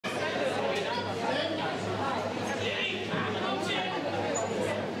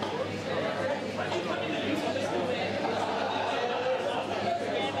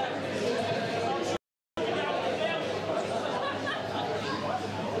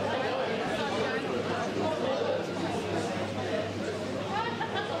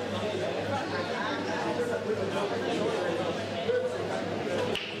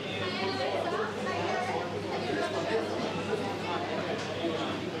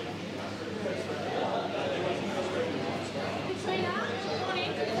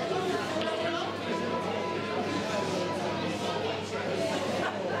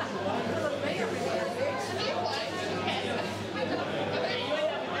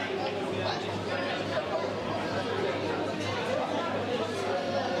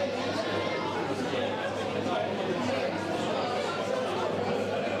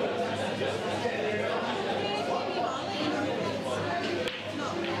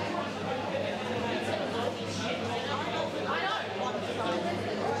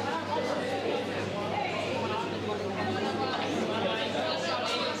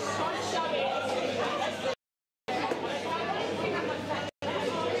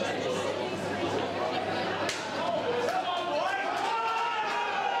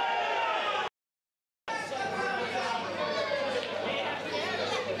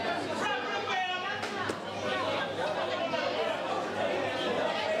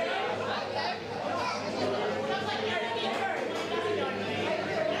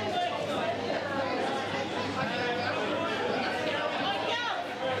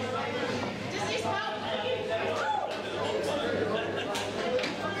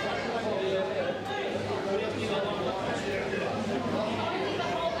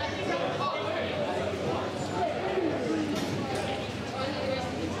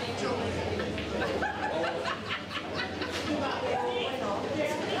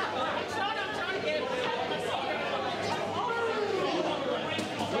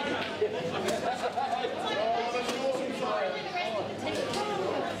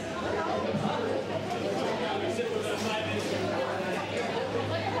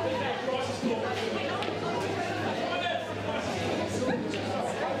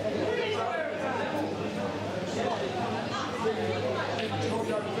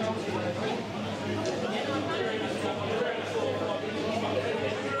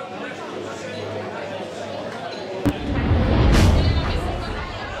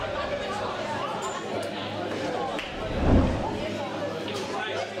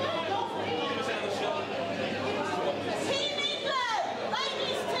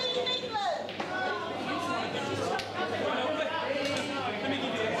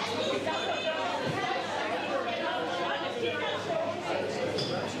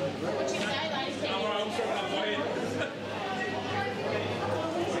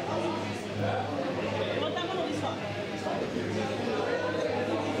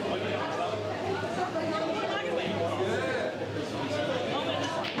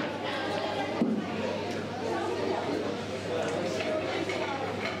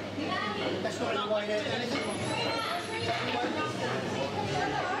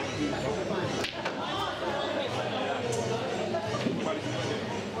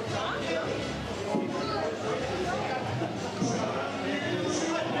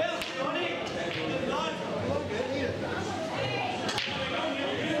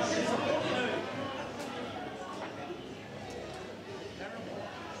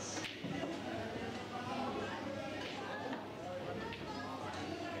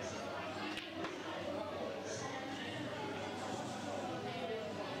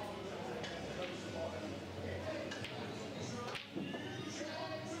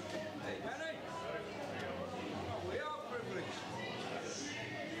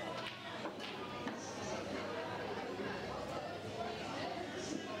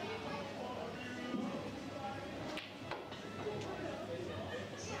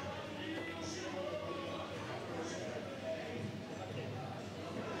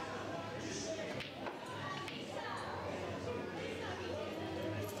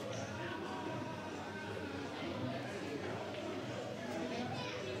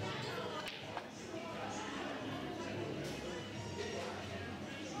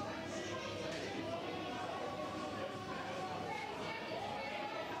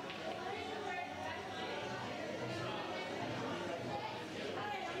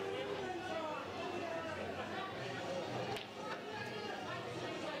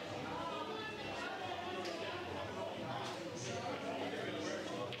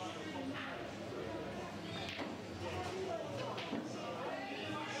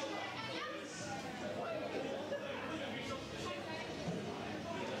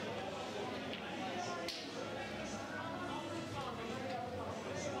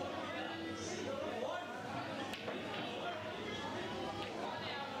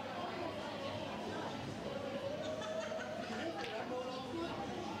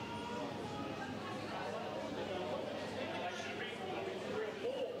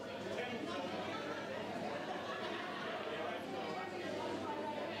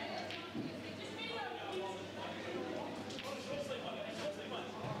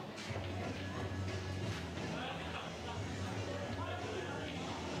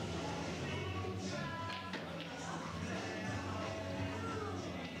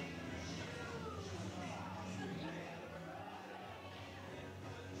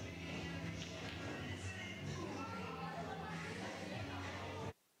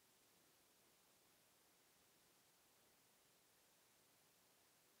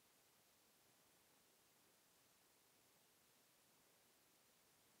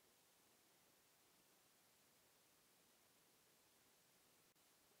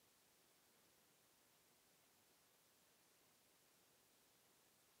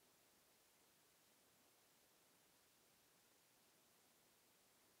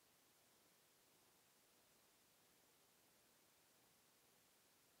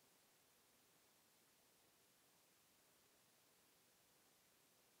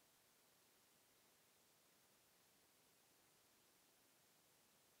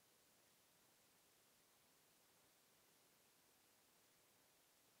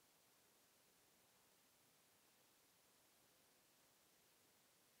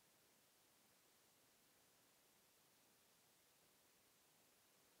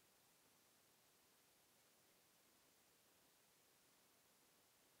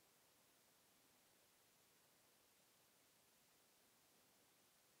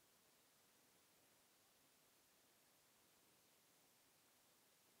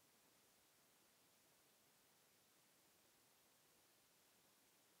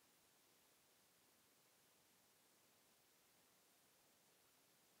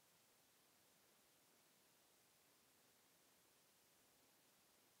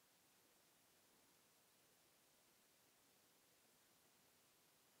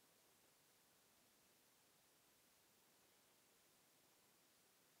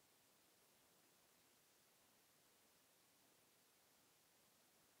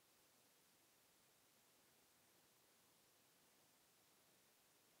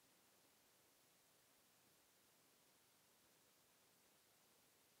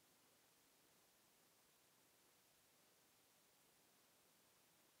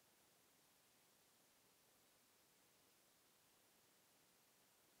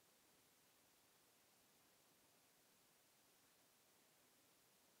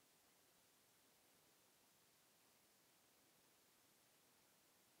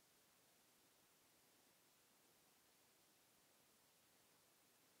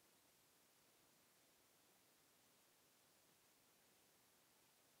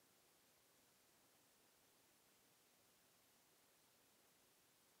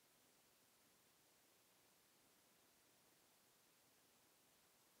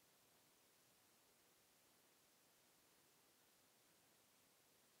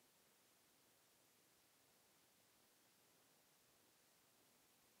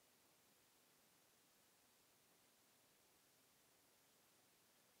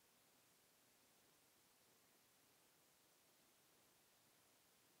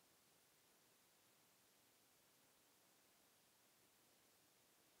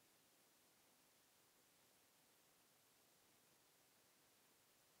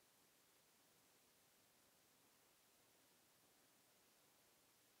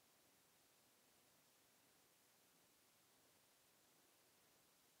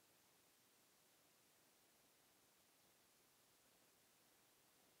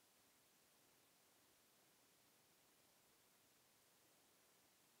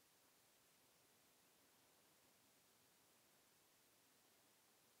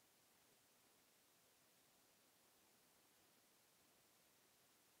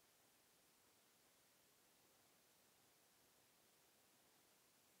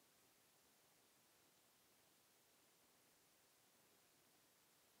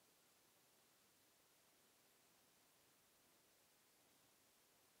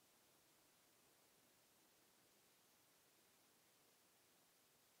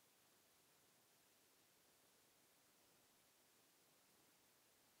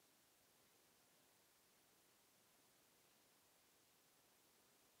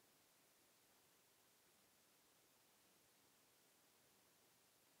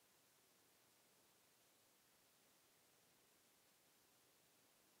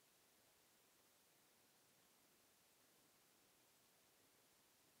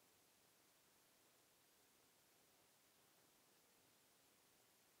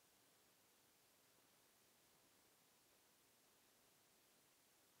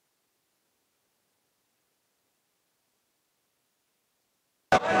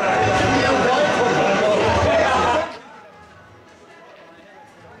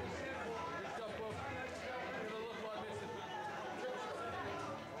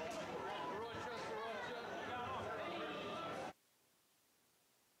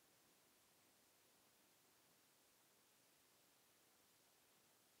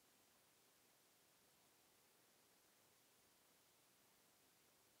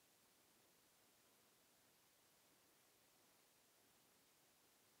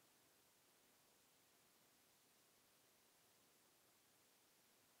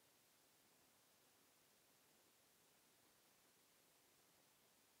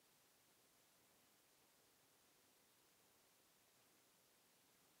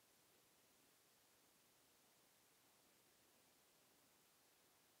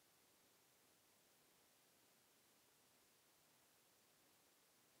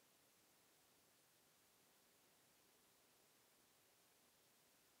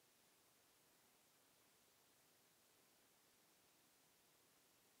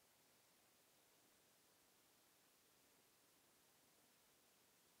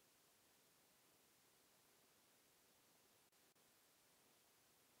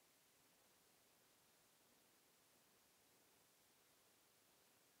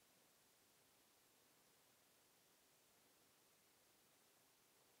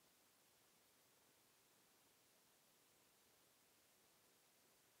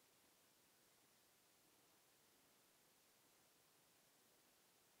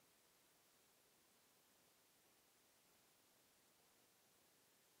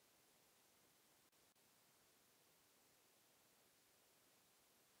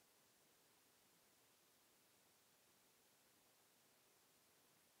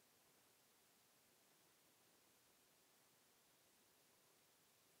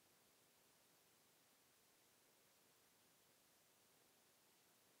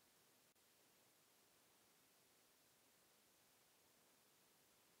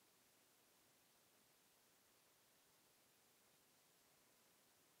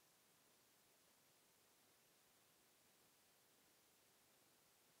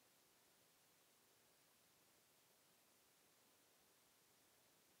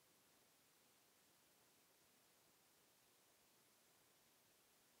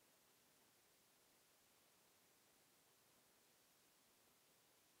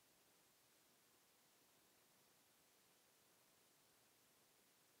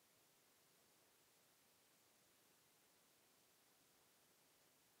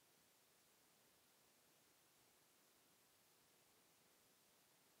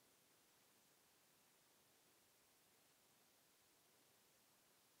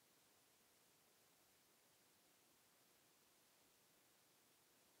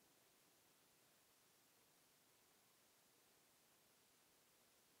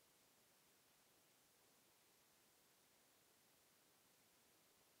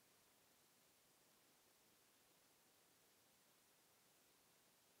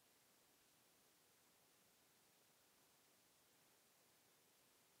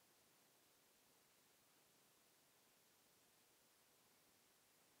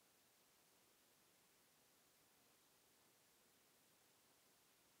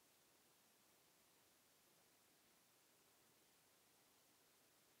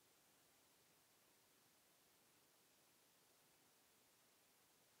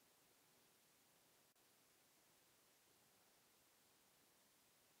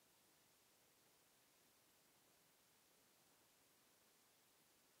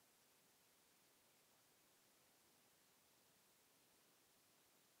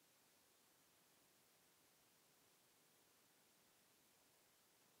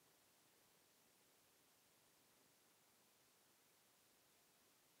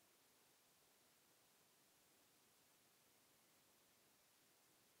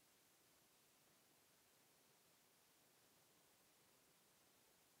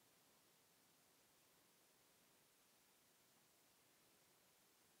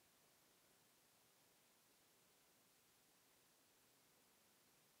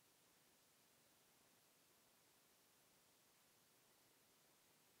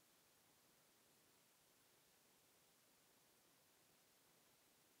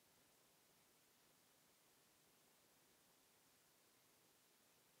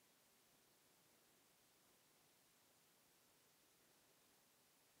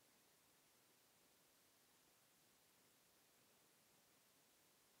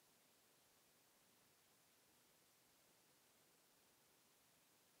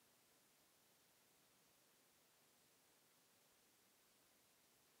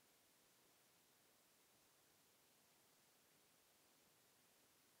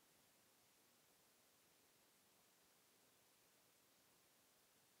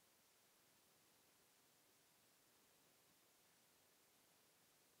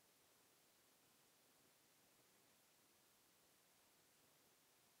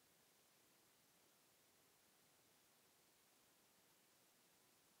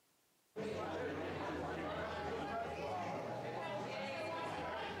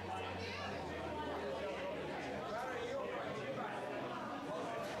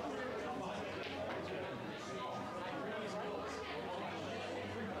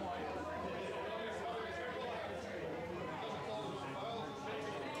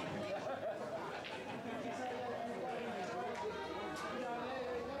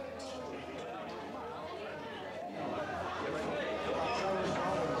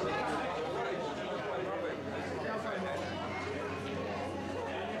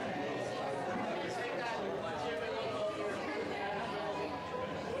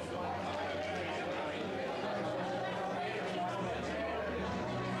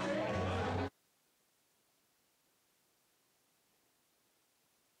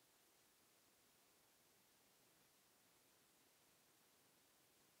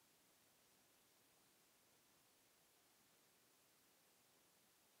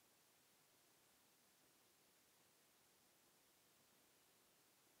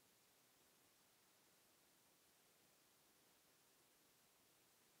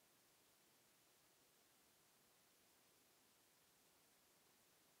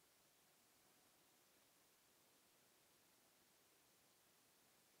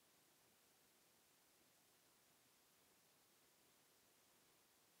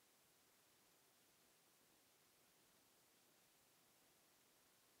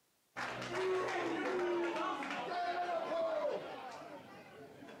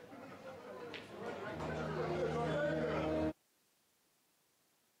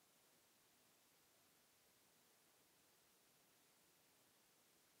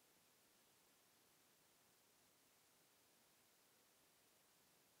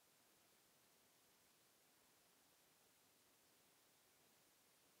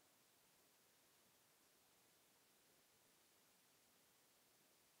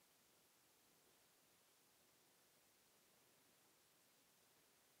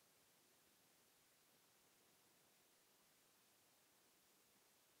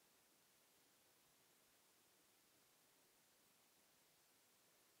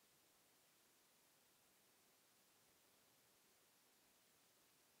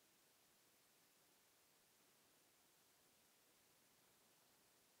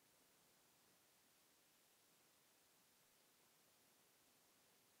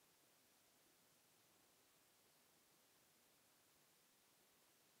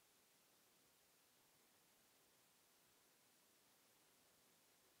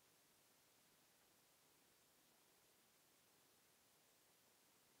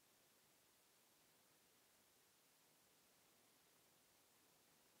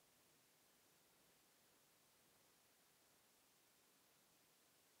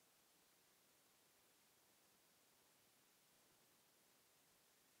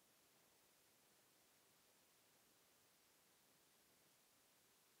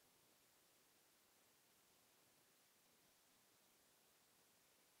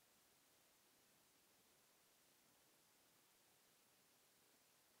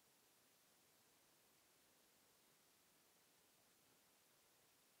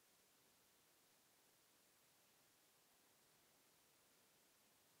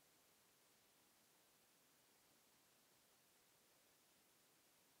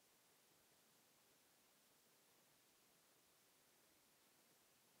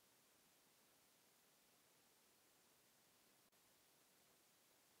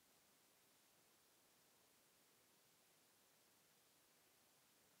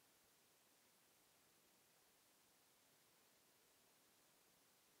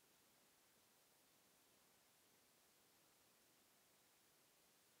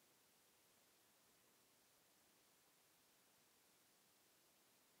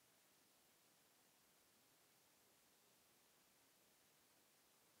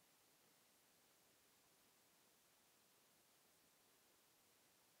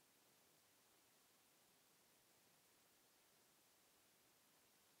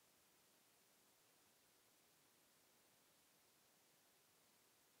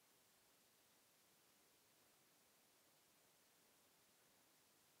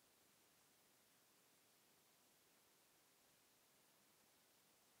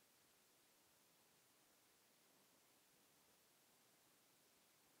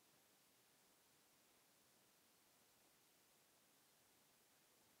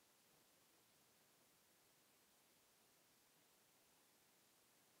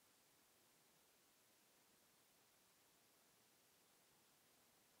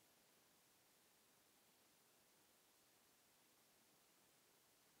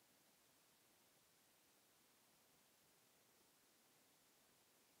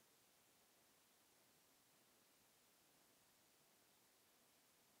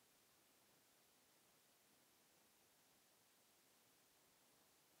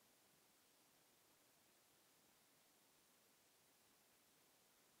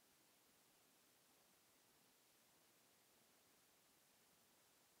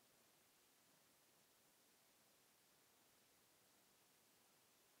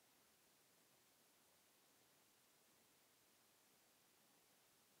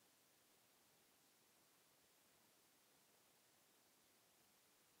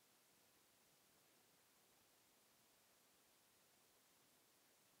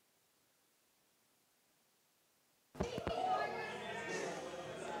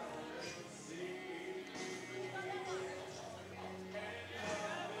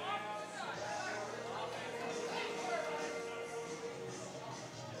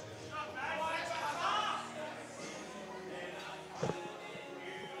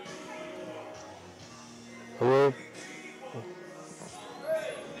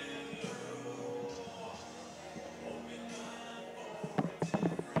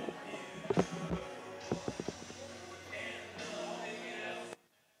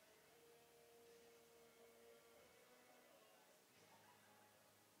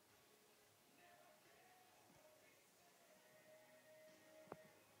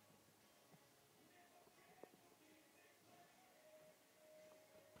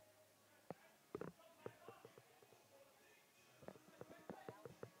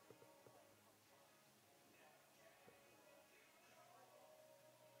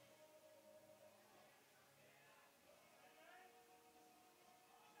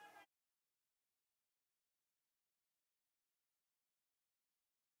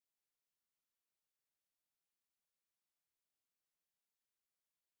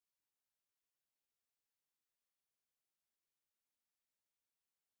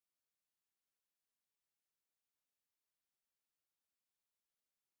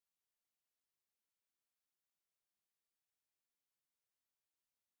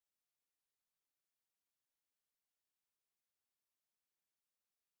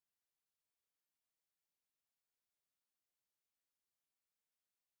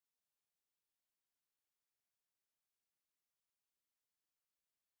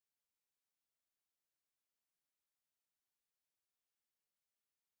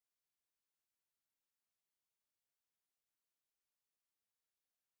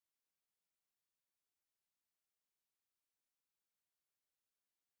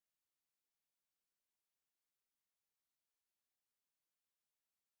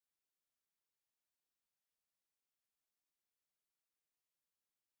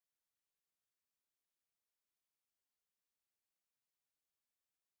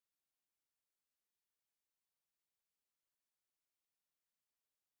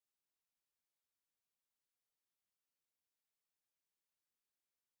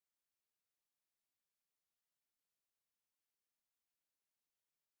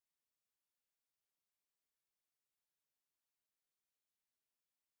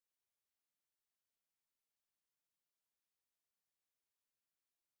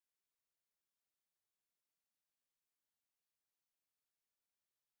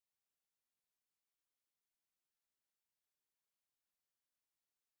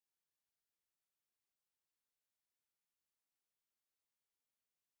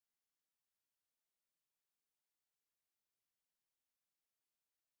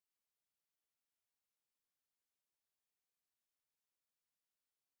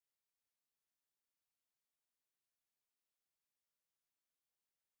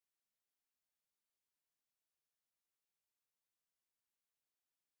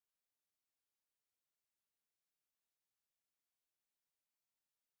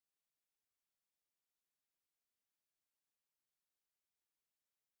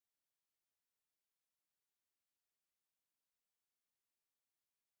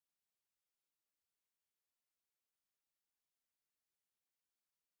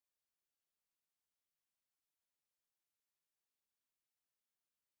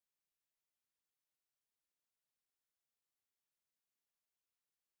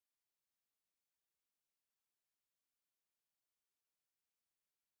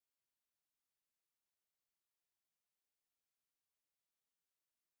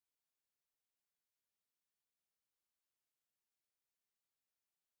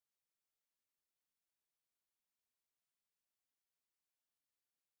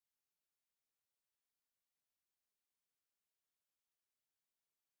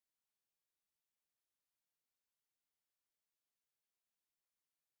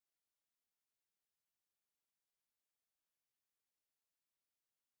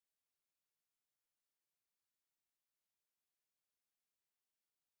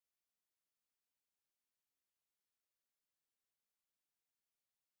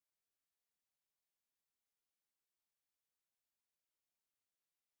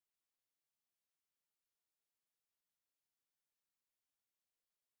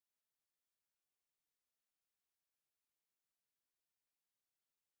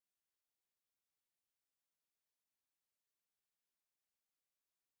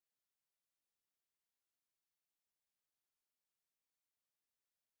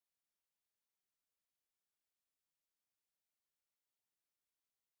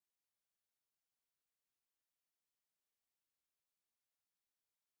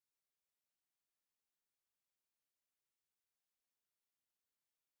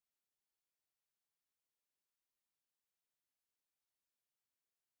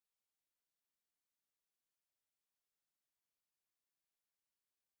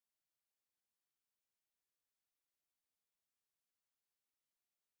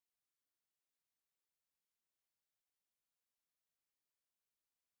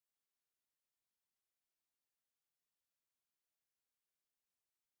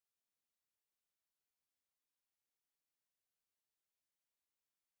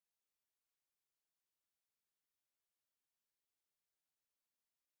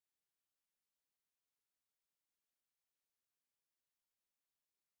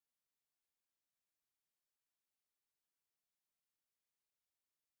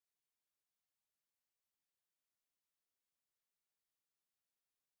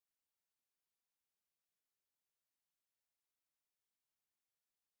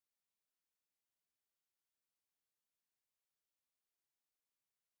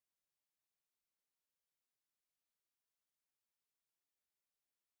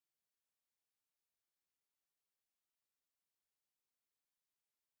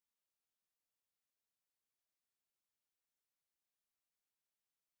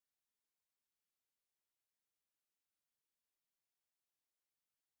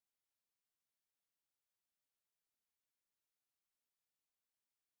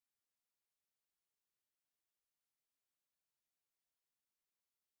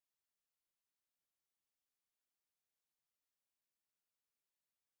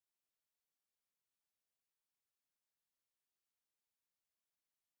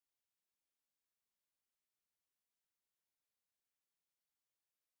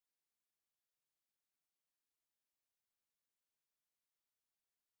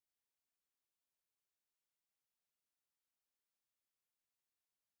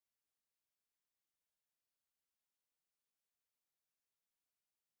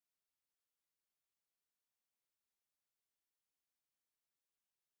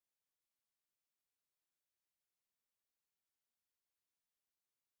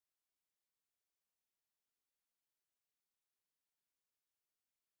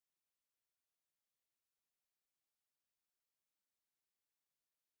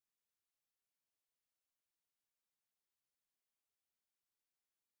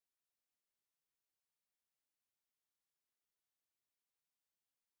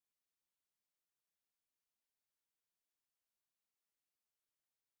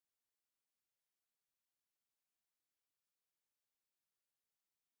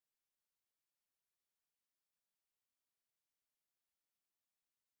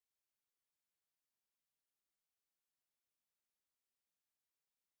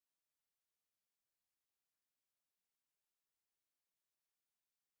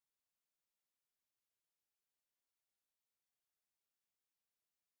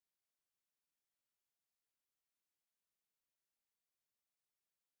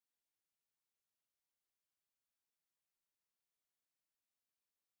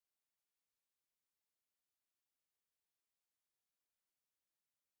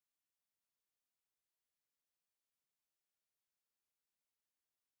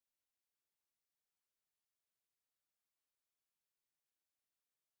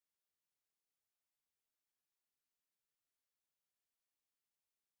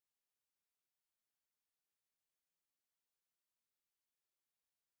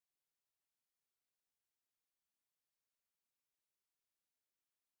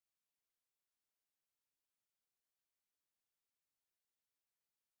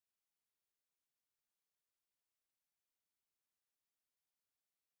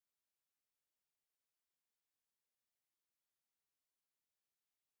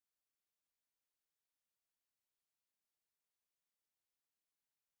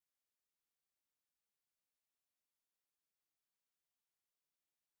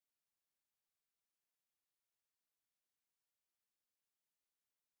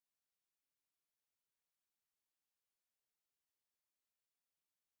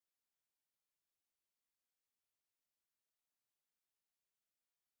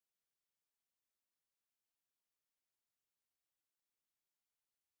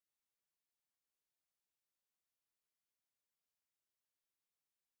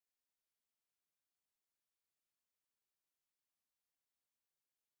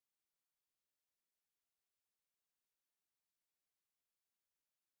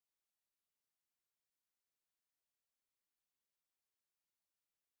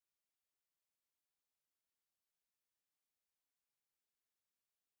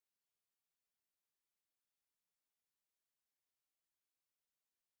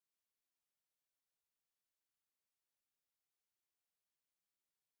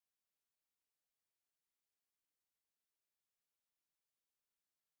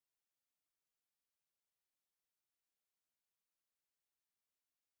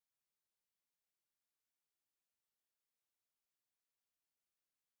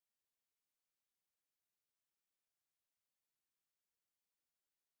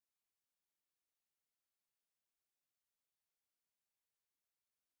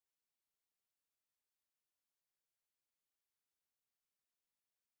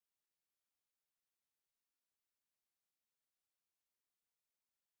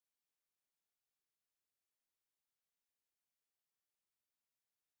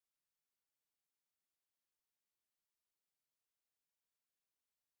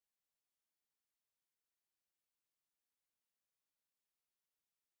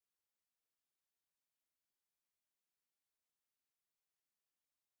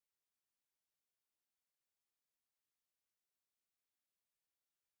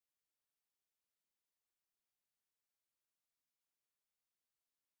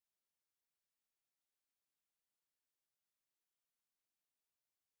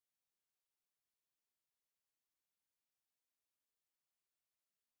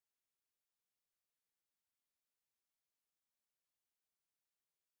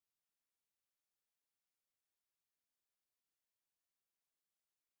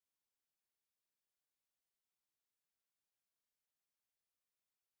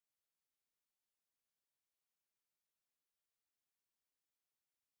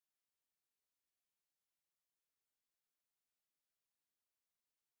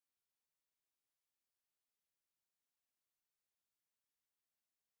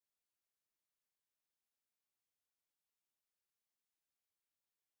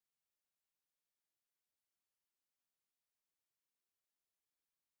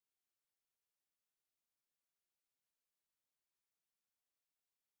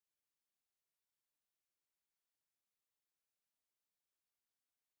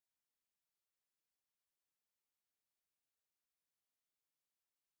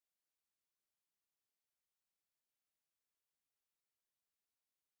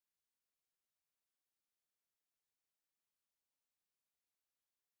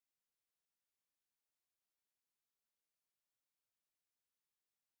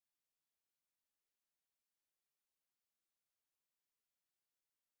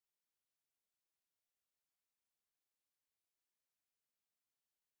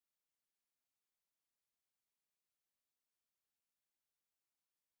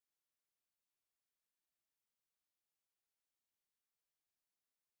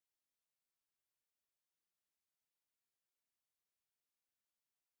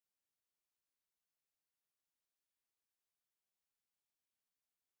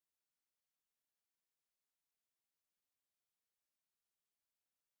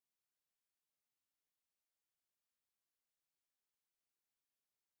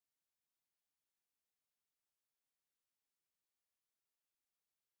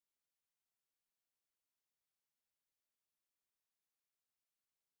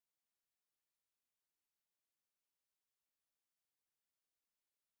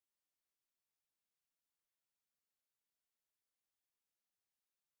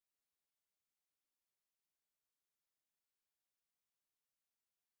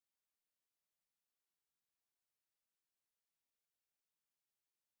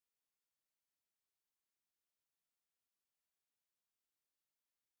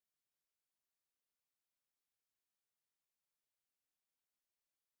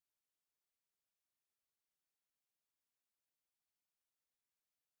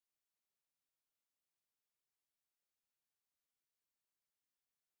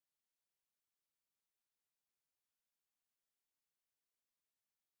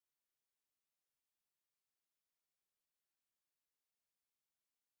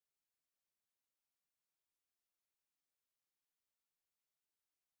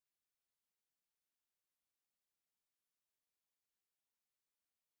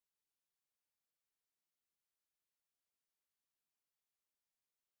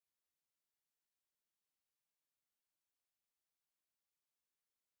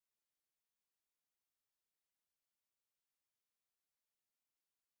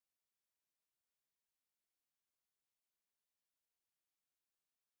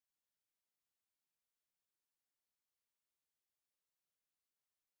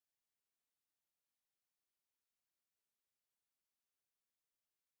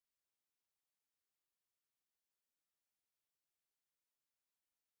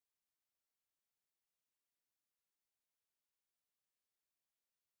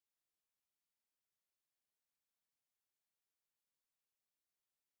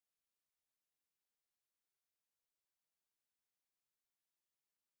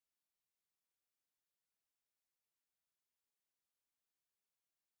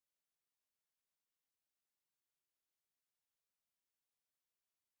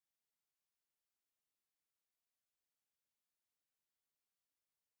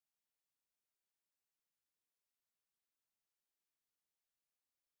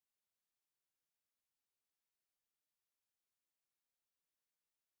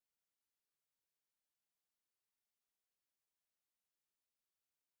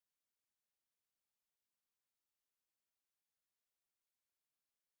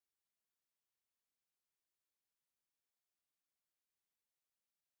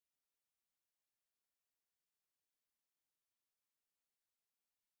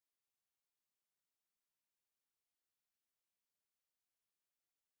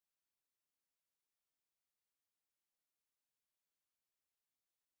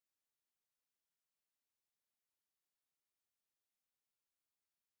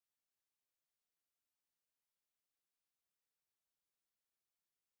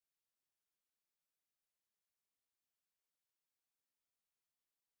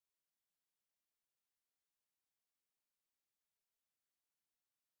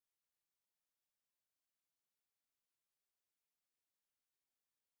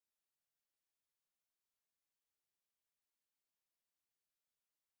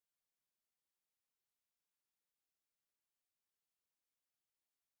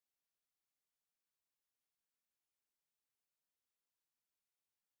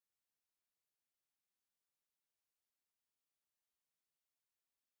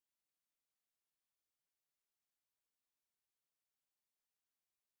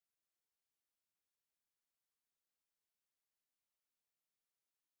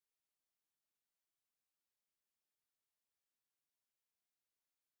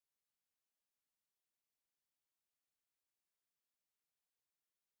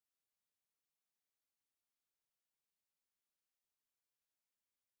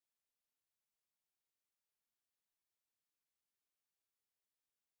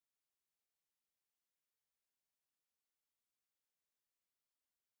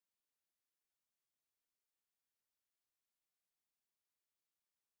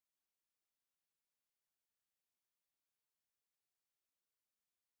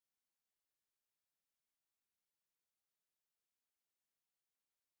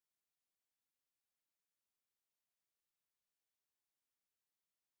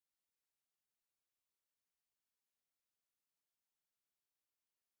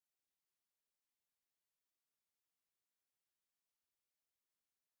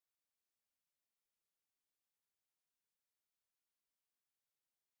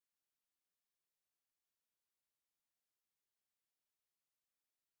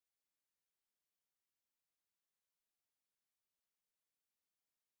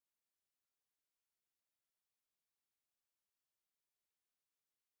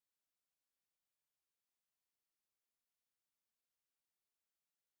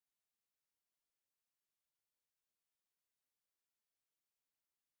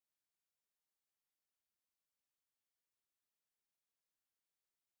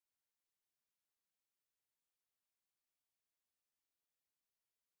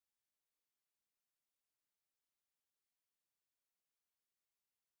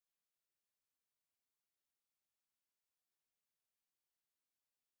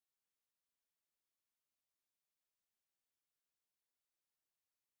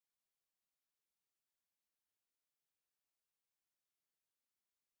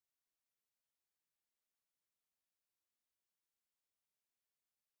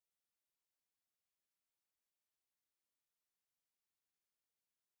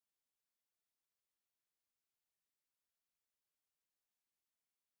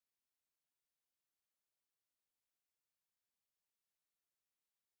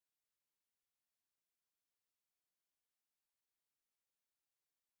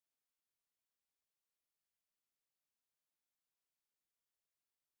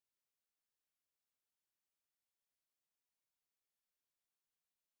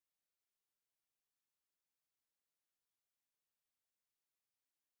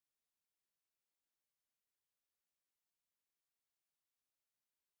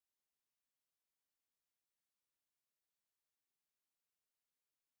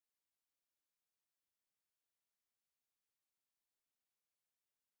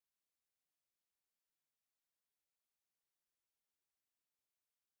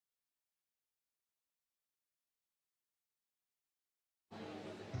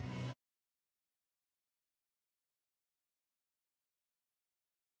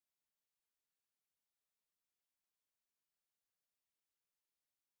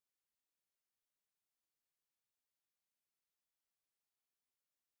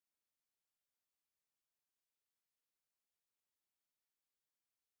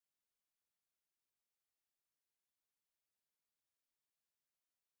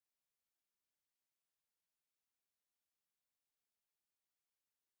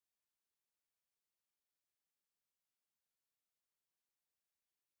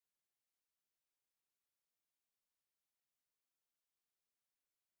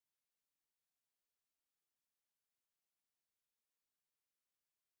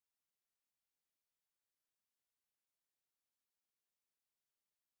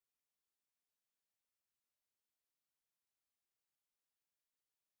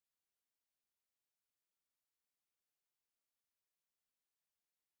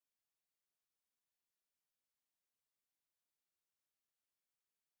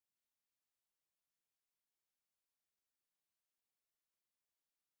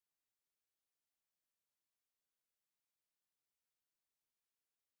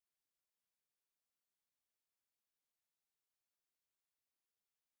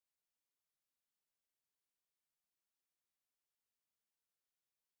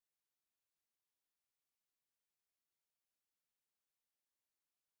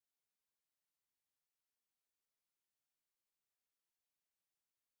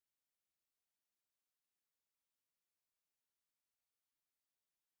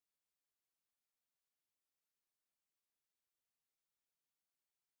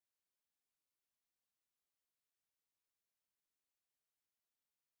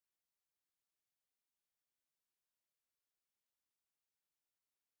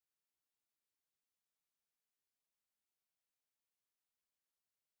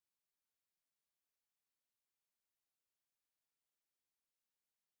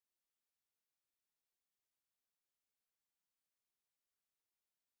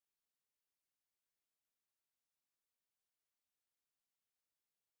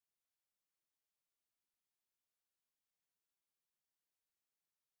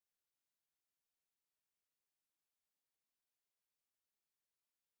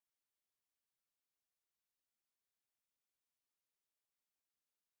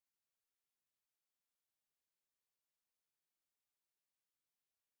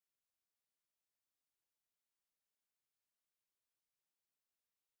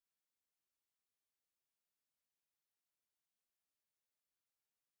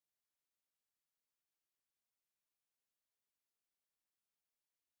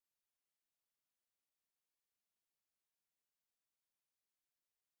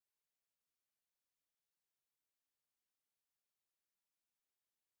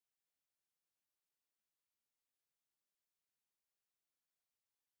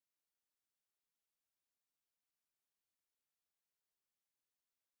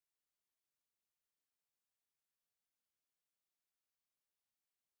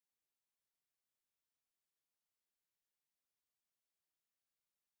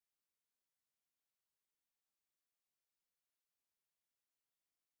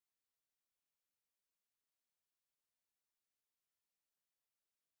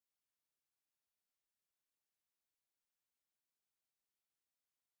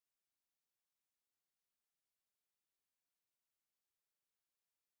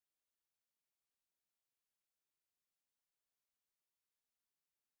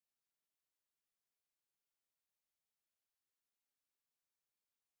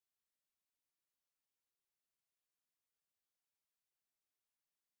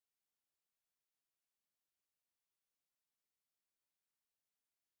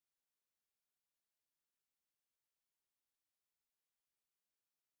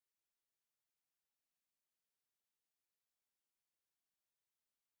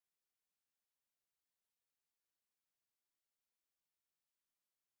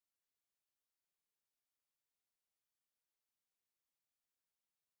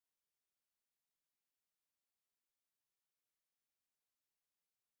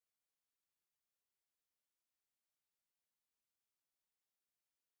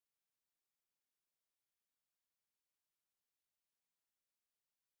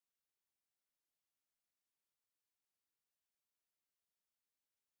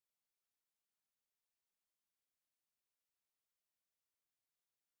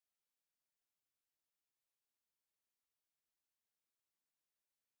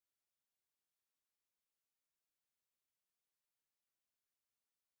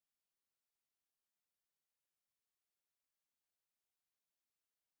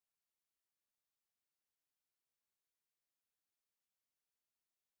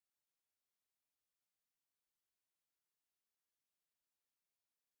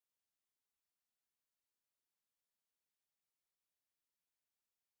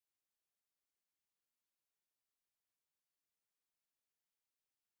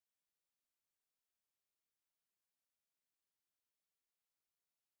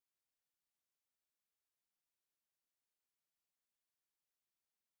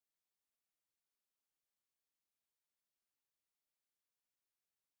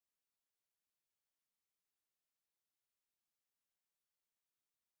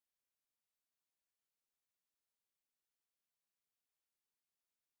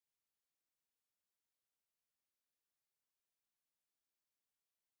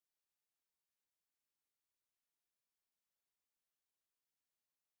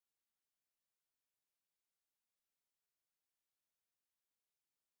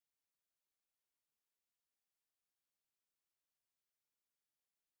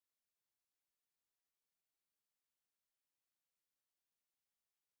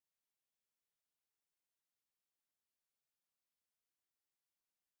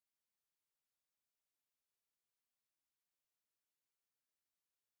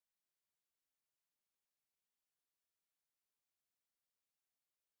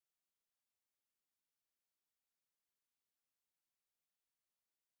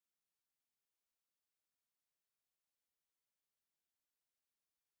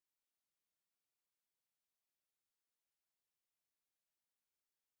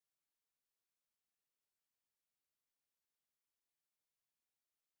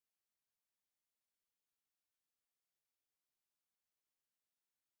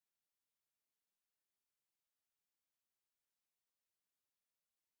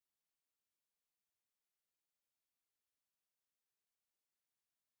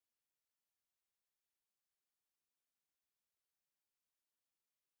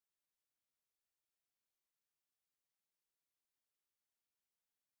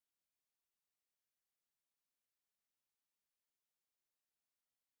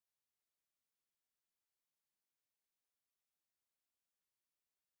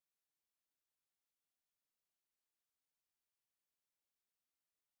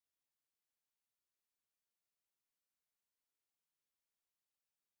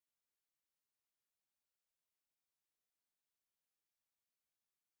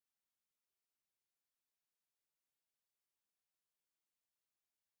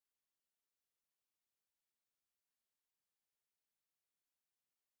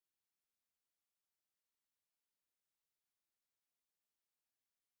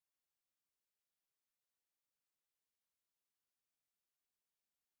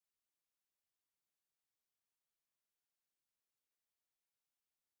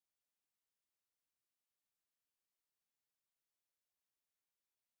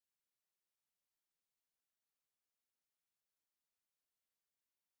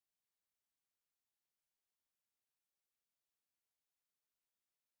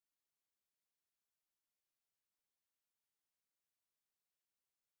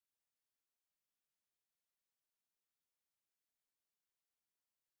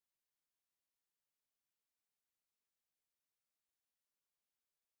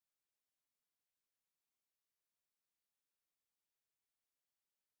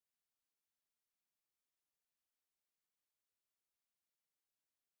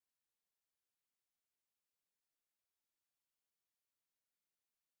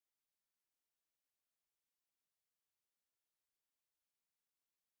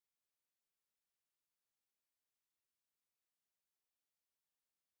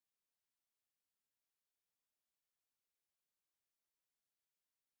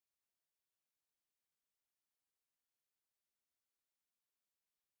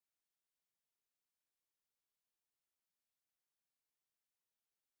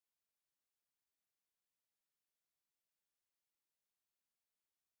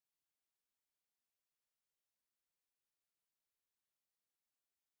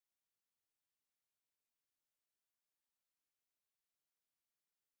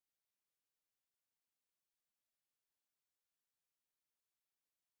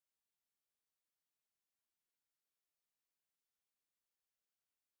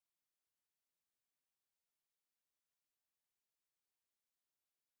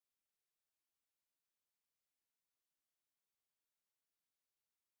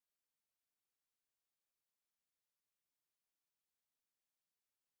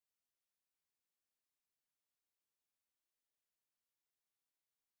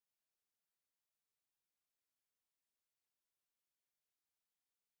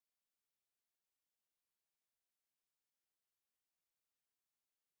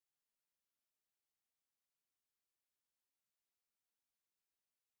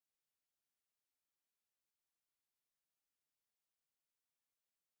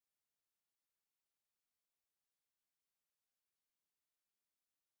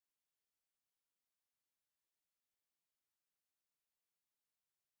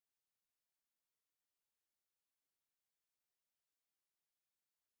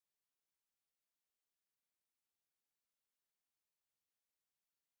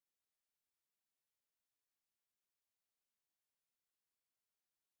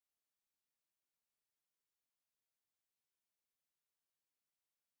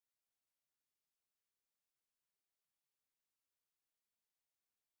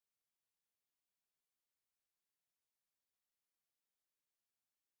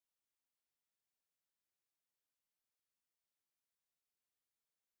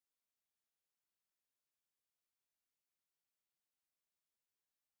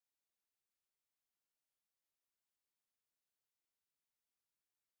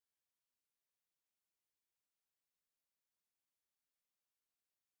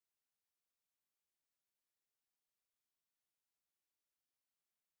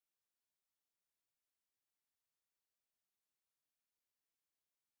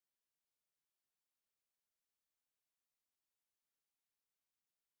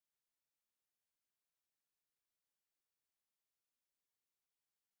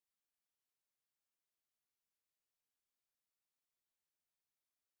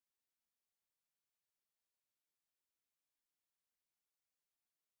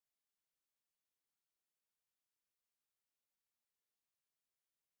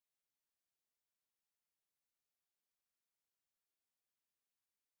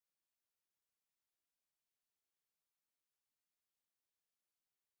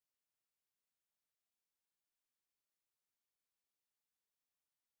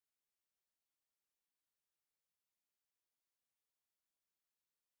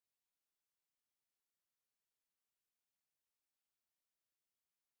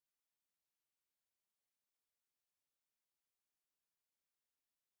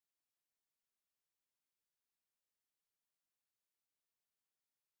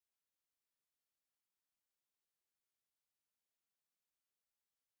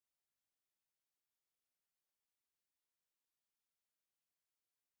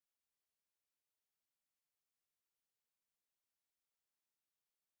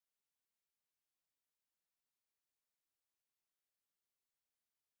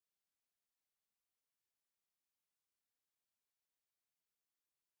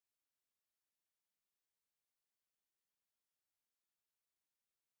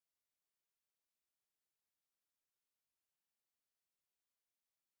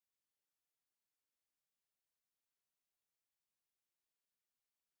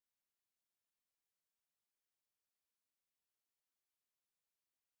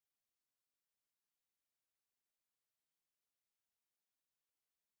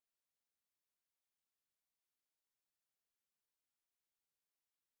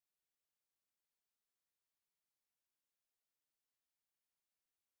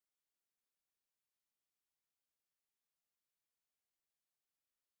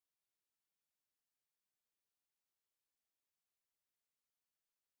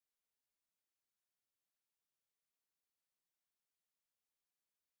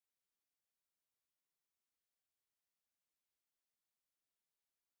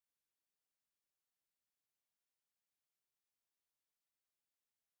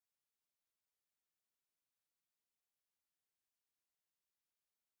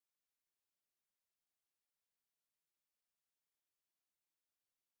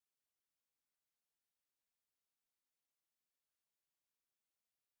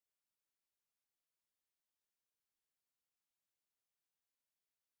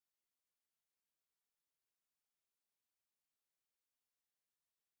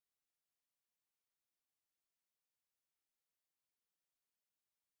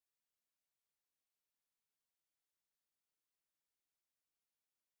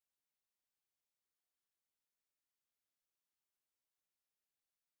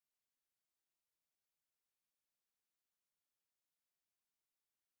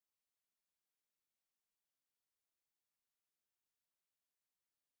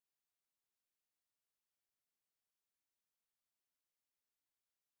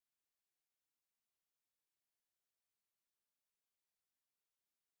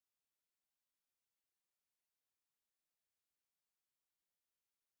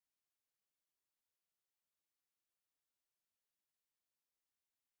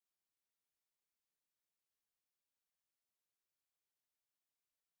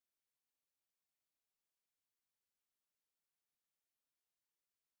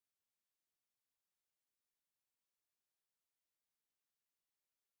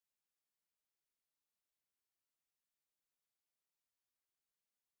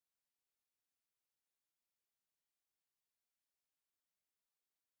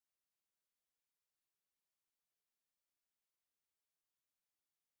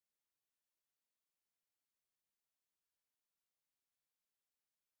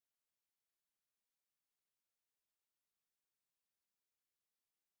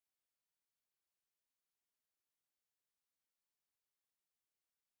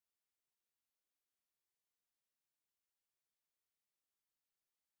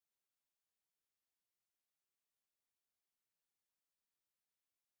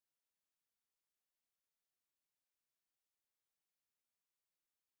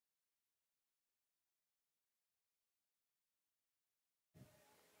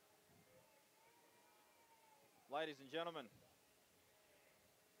Ladies and gentlemen,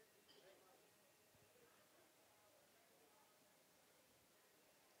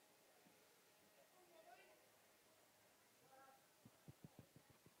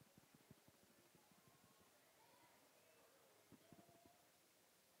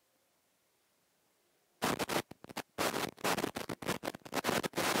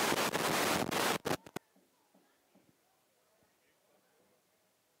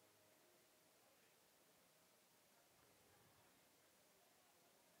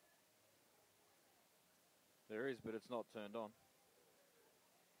 there is, but it's not turned on.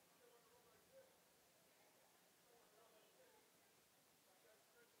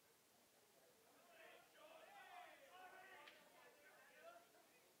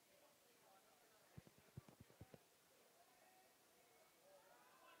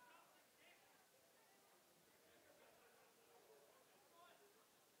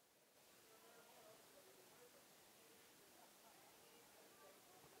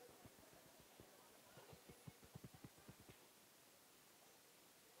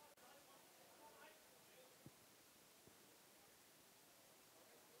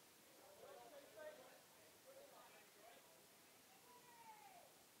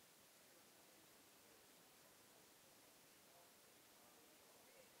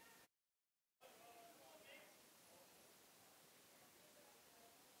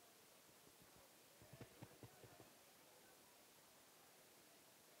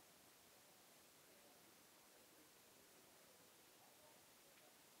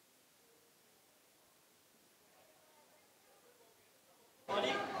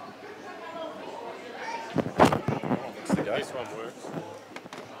 This one works.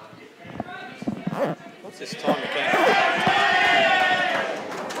 What's this time again?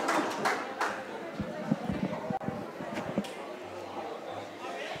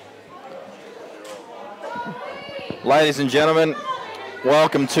 Ladies and gentlemen,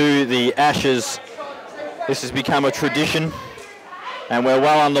 welcome to the Ashes. This has become a tradition, and we're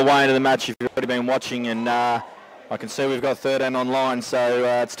well underway into the match if you've already been watching, and I can see we've got 13 online, so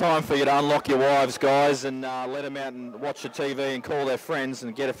it's time for you to unlock your wives, guys, and let them out and watch the TV and call their friends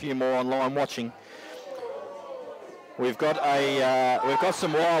and get a few more online watching. We've got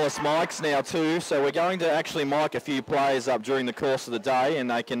some wireless mics now too, so we're going to actually mic a few players up during the course of the day, and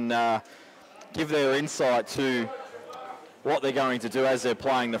they can give their insight to what they're going to do as they're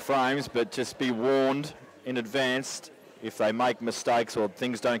playing the frames, but just be warned in advance if they make mistakes or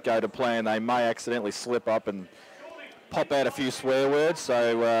things don't go to plan, they may accidentally slip up and pop out a few swear words,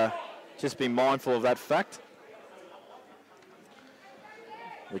 so just be mindful of that fact.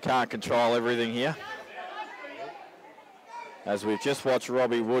 We can't control everything here. As we've just watched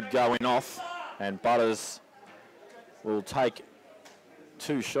Robbie Wood going off, and Butters will take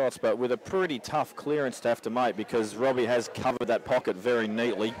 2 shots, but with a pretty tough clearance to have to make because Robbie has covered that pocket very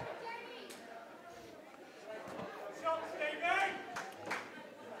neatly.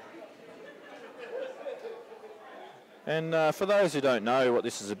 And for those who don't know what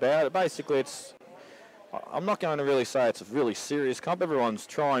this is about, basically I'm not going to really say it's a really serious comp. Everyone's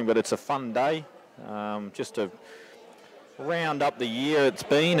trying, but it's a fun day. Just to round up the year it's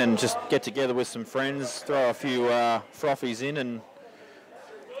been and just get together with some friends, throw a few frothies in and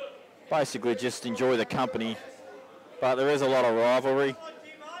basically just enjoy the company. But there is a lot of rivalry.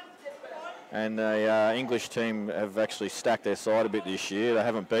 And the English team have actually stacked their side a bit this year. They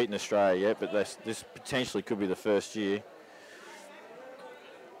haven't beaten Australia yet, but this potentially could be the first year.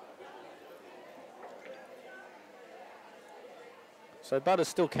 So Butter's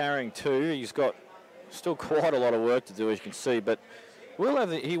still carrying 2. He's got still quite a lot of work to do, as you can see, but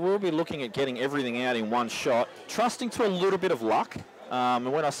he will be looking at getting everything out in one shot, trusting to a little bit of luck. And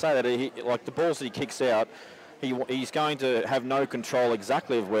when I say that, like the balls that he kicks out, he's going to have no control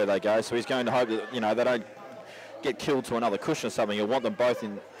exactly of where they go, so he's going to hope that, they don't get killed to another cushion or something. He'll want them both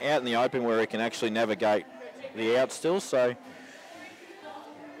out in the open where he can actually navigate the out still. So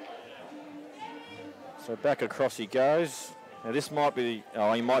back across he goes. Now this might be,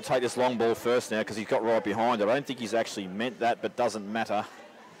 he might take this long ball first now because he's got right behind it. I don't think he's actually meant that, but doesn't matter.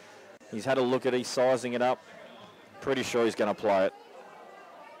 He's had a look at it, he's sizing it up. Pretty sure he's going to play it.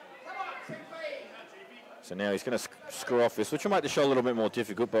 So now he's going to screw off this, which will make the shot a little bit more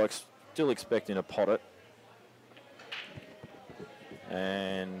difficult, but still expecting to pot it.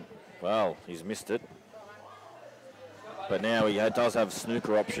 And, well, he's missed it. But now he does have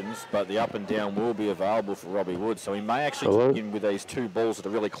snooker options, but the up and down will be available for Robbie Wood. So he may actually kick in with these 2 balls that are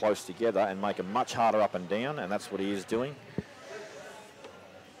really close together and make them much harder up and down, and that's what he is doing.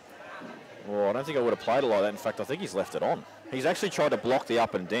 Well, I don't think I would have played it like that. In fact, I think he's left it on. He's actually tried to block the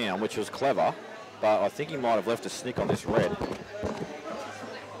up and down, which was clever. but I think he might have left a snick on this red.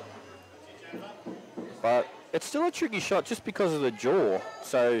 But it's still a tricky shot just because of the jaw.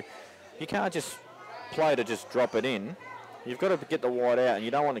 So you can't just play to just drop it in. You've got to get the white out, and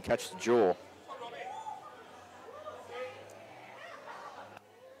you don't want to catch the jaw.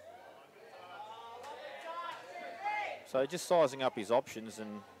 So just sizing up his options,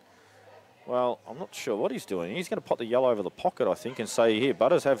 and, well, I'm not sure what he's doing. He's going to pop the yellow over the pocket, I think, and say, here,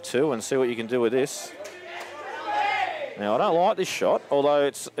 Butters, have two and see what you can do with this. Now, I don't like this shot, although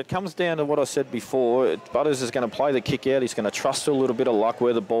it comes down to what I said before. Butters is going to play the kick out. He's going to trust a little bit of luck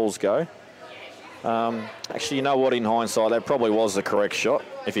where the balls go. Actually, you know what, in hindsight, that probably was the correct shot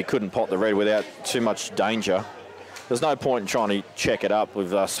if he couldn't pot the red without too much danger. There's no point in trying to check it up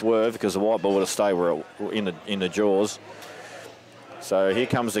with swerve because the white ball would have stayed where it, in the jaws. So here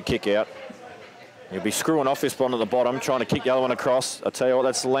comes the kick out. He'll be screwing off this one at the bottom, trying to kick the other one across. I tell you what,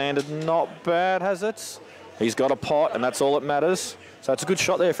 that's landed not bad, has it? He's got a pot, and that's all that matters. So it's a good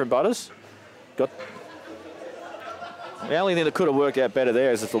shot there from Butters. The only thing that could have worked out better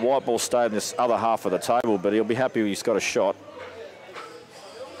there is if the white ball stayed in this other half of the table, but he'll be happy he's got a shot.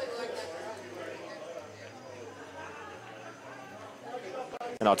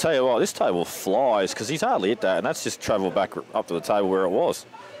 And I'll tell you what, this table flies because he's hardly hit that, and that's just travelled back up to the table where it was.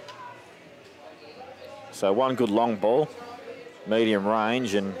 So one good long ball, medium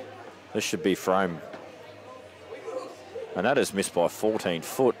range, and this should be frame. And that is missed by 14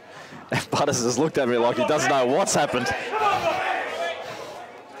 foot. And Butters has looked at me like he doesn't know what's happened.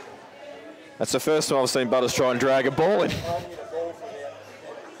 That's the first time I've seen Butters try and drag a ball in.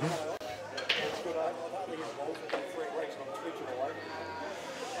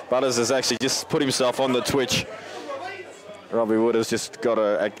 Butters has actually just put himself on the twitch. Robbie Wood has just got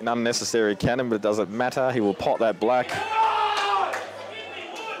an unnecessary cannon, but it doesn't matter. He will pot that black.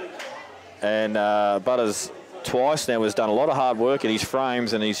 And Butters twice now has done a lot of hard work in his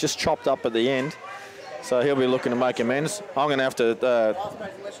frames, and he's just chopped up at the end. So he'll be looking to make amends. I'm going to have to...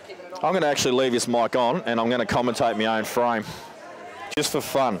 I'm going to actually leave this mic on, and I'm going to commentate my own frame. Just for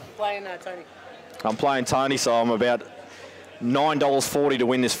fun. Playing Tony. I'm playing Tony, so I'm about $9.40 to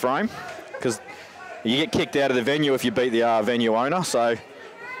win this frame, because you get kicked out of the venue if you beat the venue owner, so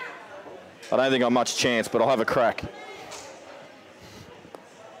I don't think I've much chance, but I'll have a crack.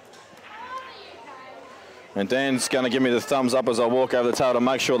 And Dan's going to give me the thumbs up as I walk over the table to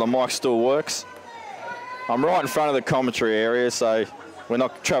make sure the mic still works. I'm right in front of the commentary area, so we're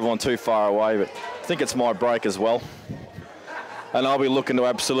not travelling too far away, but I think it's my break as well. And I'll be looking to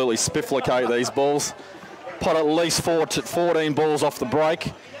absolutely spifflicate these balls. Pot at least 14 balls off the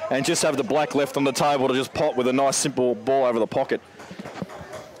break, and just have the black left on the table to just pot with a nice simple ball over the pocket.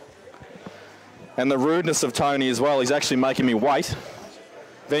 And the rudeness of Tony as well, he's actually making me wait.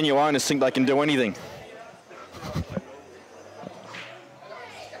 Venue owners think they can do anything.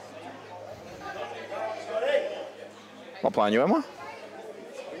 Not playing you, am I?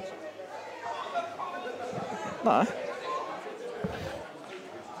 No.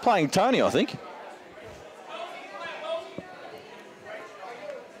 Playing Tony, I think.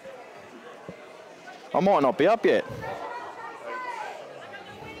 I might not be up yet.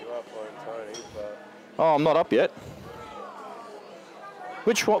 You are playing Tony, but... Oh, I'm not up yet.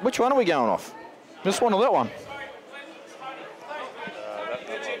 Which one are we going off? This one or that one?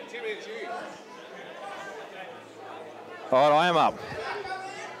 All right, I am up.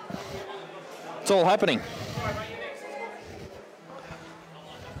 It's all happening.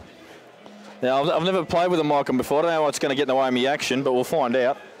 Now, I've never played with a mic on before. I don't know what's going to get in the way of me action, but we'll find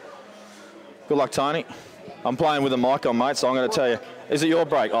out. Good luck, Tony. I'm playing with a mic on, mate, so I'm going to tell you. Is it your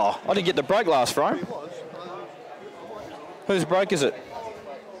break? Oh, I didn't get the break last frame. Whose break is it?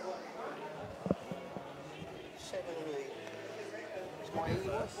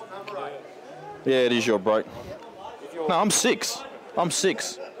 Yeah, it is your break. No, I'm 6. I'm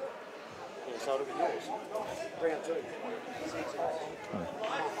 6.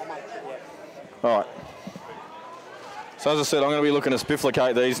 All right. So as I said, I'm going to be looking to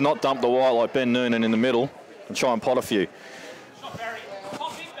spifflicate these, not dump the white like Ben Noonan in the middle, and try and pot a few.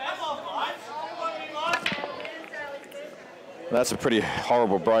 That's a pretty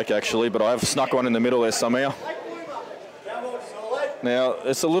horrible break, actually, but I have snuck one in the middle there somehow. Now,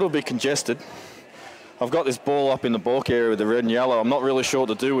 it's a little bit congested. I've got this ball up in the balk area with the red and yellow. I'm not really sure what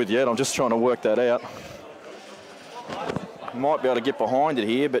to do with yet. I'm just trying to work that out. Might be able to get behind it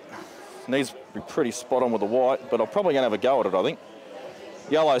here, but it needs to be pretty spot on with the white, but I'm probably going to have a go at it, I think.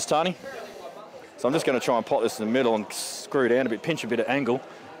 Yellow's Tony. So I'm just going to try and pot this in the middle and screw down a bit, pinch a bit of angle.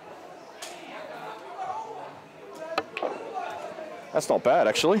 That's not bad,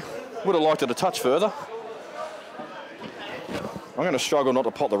 actually. Would have liked it a touch further. I'm going to struggle not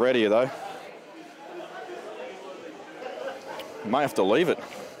to pot the red here though. May have to leave it.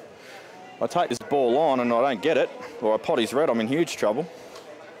 I take this ball on and I don't get it, or I pot his red, I'm in huge trouble.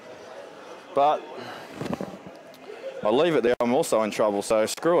 But I leave it there, I'm also in trouble, so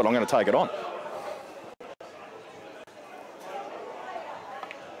screw it, I'm going to take it on.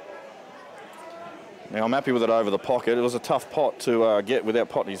 Now I'm happy with it over the pocket. It was a tough pot to get without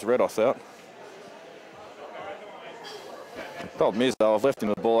potting his red, I thought. Problem is though, I've left him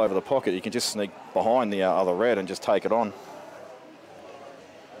the ball over the pocket. You can just sneak behind the other red and just take it on.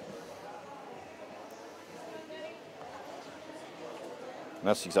 And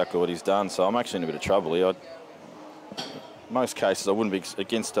that's exactly what he's done, so I'm actually in a bit of trouble here. Most cases I wouldn't be,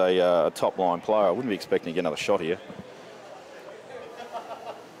 against a top line player, I wouldn't be expecting to get another shot here.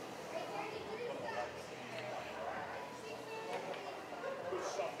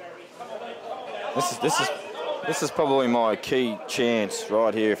 This is probably my key chance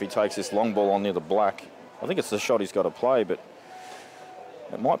right here if he takes this long ball on near the black. I think it's the shot he's got to play, but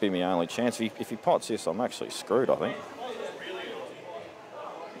it might be my only chance. If he pots this, I'm actually screwed, I think.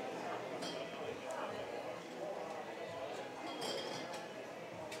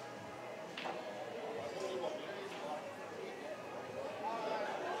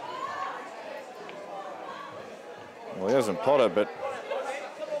 Well, he hasn't potted, but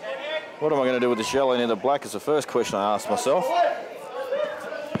what am I going to do with this yellow near the black is the first question I asked myself.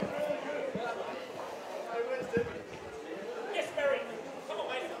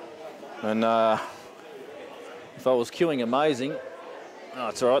 And if I was queuing amazing, oh,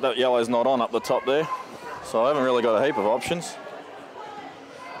 it's all right, that yellow's not on up the top there. So I haven't really got a heap of options.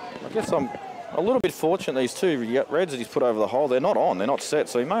 I guess I'm a little bit fortunate these two reds that he's put over the hole, they're not on, they're not set,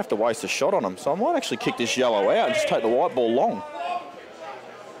 so he may have to waste a shot on them. So I might actually kick this yellow out and just take the white ball long.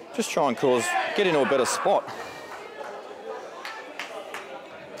 Just try and get into a better spot.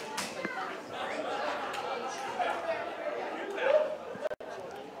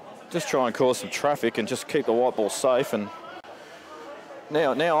 Just try and cause some traffic and just keep the white ball safe. And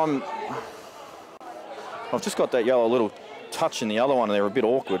now I've just got that yellow little touch in the other one and they're a bit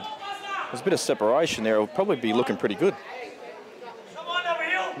awkward. There's a bit of separation there. It'll probably be looking pretty good.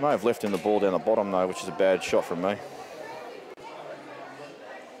 I may have left him the ball down the bottom though, which is a bad shot from me.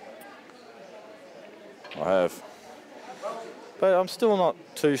 I have. But I'm still not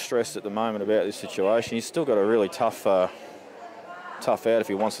too stressed at the moment about this situation. He's still got a really tough out if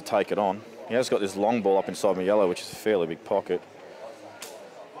he wants to take it on. He has got this long ball up inside my yellow, which is a fairly big pocket.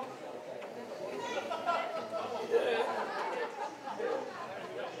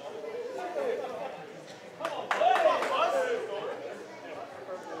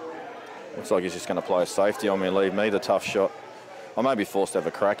 Looks like he's just going to play a safety on me and leave me the tough shot. I may be forced to have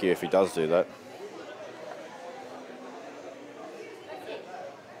a crack here if he does do that.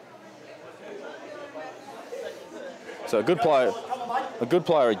 So a good player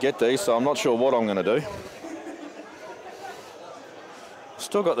would get these, so I'm not sure what I'm going to do.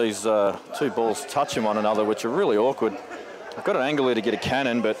 Still got these two balls touching one another, which are really awkward. I've got an angle here to get a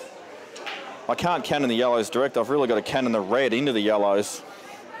cannon, but I can't cannon the yellows direct. I've really got to cannon the red into the yellows.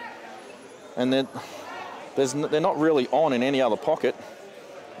 And they're not really on in any other pocket.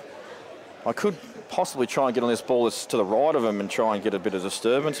 I could possibly try and get on this ball that's to the right of him and try and get a bit of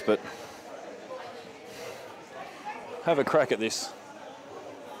disturbance, but have a crack at this.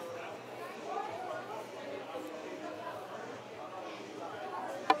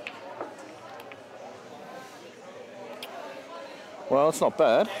 Well, it's not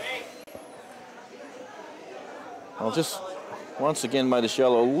bad. I'll just once again made this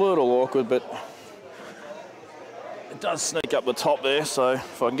yellow a little awkward, but it does sneak up the top there, so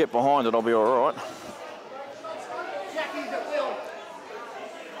if I can get behind it, I'll be all right.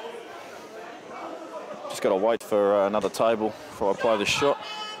 Just got to wait for another table before I play this shot.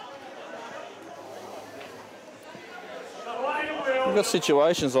 We've got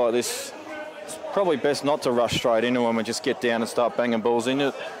situations like this. It's probably best not to rush straight into them and just get down and start banging balls in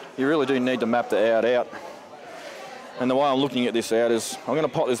it. You really do need to map the out. And the way I'm looking at this out is I'm going to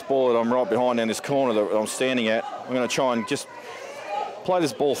pot this ball that I'm right behind in this corner that I'm standing at. I'm going to try and just play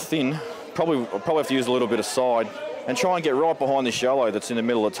this ball thin. I'll probably have to use a little bit of side and try and get right behind this yellow that's in the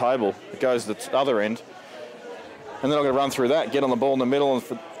middle of the table. It goes to the other end. And then I'm going to run through that, get on the ball in the middle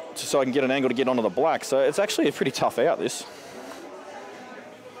so I can get an angle to get onto the black. So it's actually a pretty tough out, this.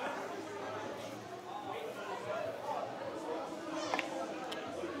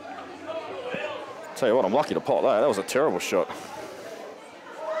 Tell you what, I'm lucky to pot that. That was a terrible shot.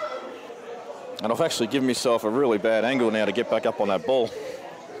 And I've actually given myself a really bad angle now to get back up on that ball.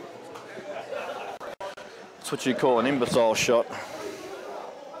 That's what you call an imbecile shot.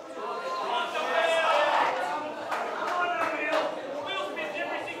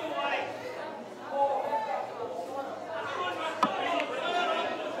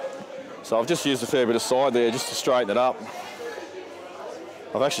 So I've just used a fair bit of side there just to straighten it up.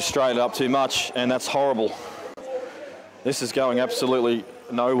 I've actually straightened it up too much, and that's horrible. This is going absolutely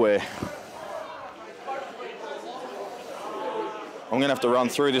nowhere. I'm going to have to run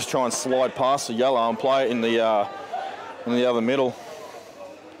through this, try and slide past the yellow and play it in the other middle.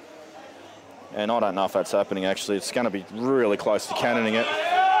 And I don't know if that's happening, actually. It's going to be really close to cannoning it.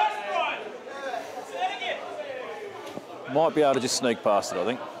 Might be able to just sneak past it, I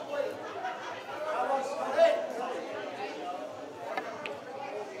think.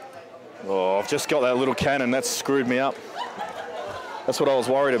 Oh, I've just got that little cannon. That's screwed me up. That's what I was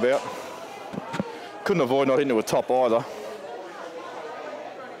worried about. Couldn't avoid not into a top either.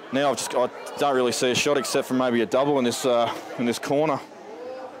 Now I don't really see a shot except for maybe a double in this corner.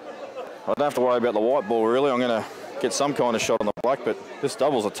 I don't have to worry about the white ball really. I'm going to get some kind of shot on the black, but this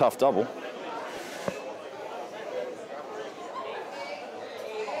double's a tough double.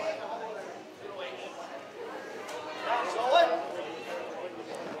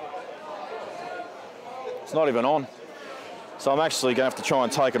 It's not even on. So I'm actually going to have to try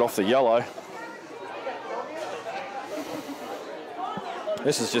and take it off the yellow.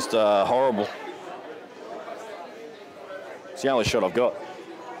 This is just horrible. It's the only shot I've got.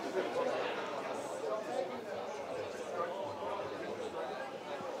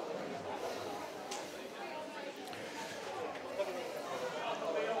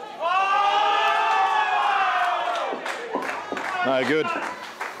 No good.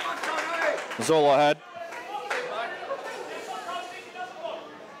 That's all I had.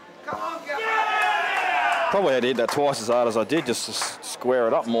 Probably had to hit that twice as hard as I did just to square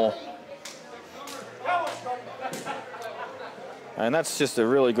it up more. And that's just a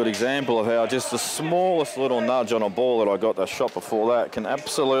really good example of how just the smallest little nudge on a ball that I got that shot before that can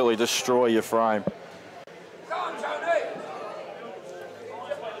absolutely destroy your frame.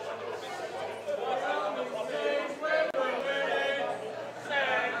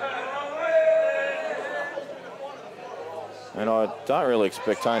 And I don't really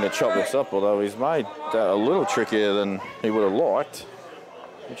expect Tane to chop this up, although he's made that a little trickier than he would have liked,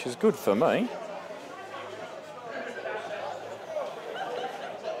 which is good for me.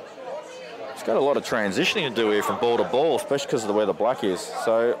 He's got a lot of transitioning to do here from ball to ball, especially because of the way the black is.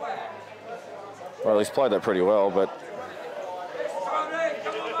 So, well, he's played that pretty well, but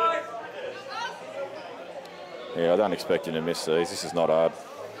yeah, I don't expect him to miss these. This is not hard.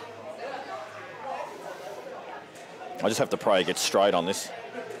 I just have to pray he gets straight on this,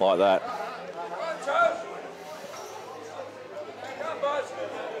 like that.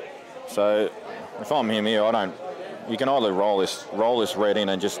 So, if I'm him here, you can either roll this red in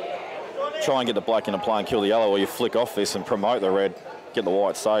and just try and get the black into play and kill the yellow, or you flick off this and promote the red, get the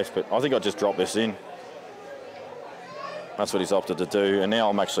white safe. But I think I just drop this in. That's what he's opted to do, and now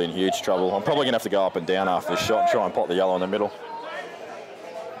I'm actually in huge trouble. I'm probably going to have to go up and down after this shot and try and pop the yellow in the middle.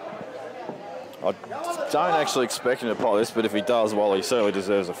 I don't actually expect him to pot this, but if he does, well, he certainly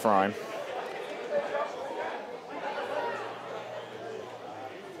deserves a frame.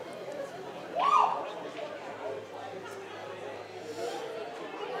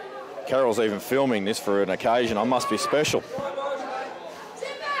 Carroll's even filming this for an occasion. I must be special.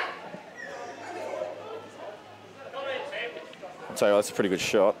 I'll tell you, that's a pretty good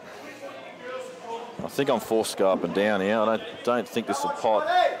shot. I think I'm forced to go up and down here. I don't think this will pot.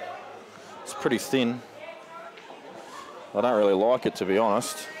 It's pretty thin. I don't really like it, to be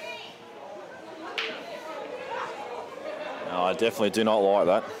honest. No, I definitely do not like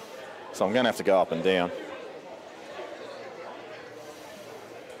that. So I'm going to have to go up and down.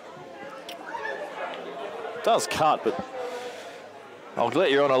 It does cut, but I'll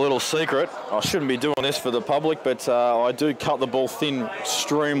let you on a little secret. I shouldn't be doing this for the public, but I do cut the ball thin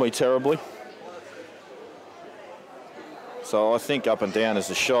extremely terribly. So I think up and down is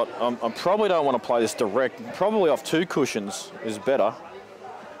the shot. I probably don't want to play this direct. Probably off two cushions is better.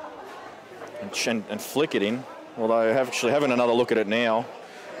 And flick it in. Although actually having another look at it now,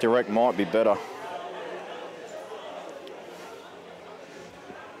 direct might be better.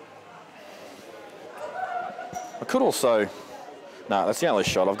 I could also... No, that's the only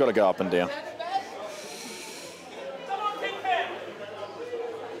shot. I've got to go up and down.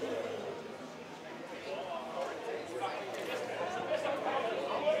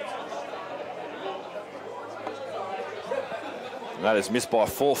 That is missed by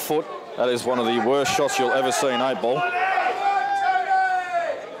 4 foot. That is one of the worst shots you'll ever see in 8 ball.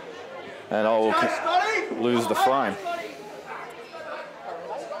 and I'll lose the frame.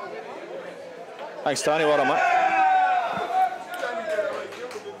 Thanks, Tony. Well done, mate.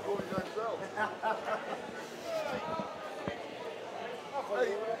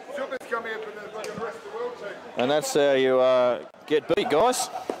 And that's how you get beat, guys.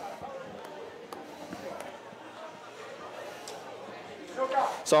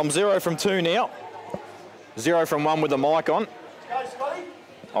 So I'm 0 from 2 now. 0 from 1 with the mic on.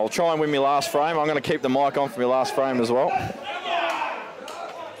 I'll try and win my last frame. I'm going to keep the mic on for my last frame as well.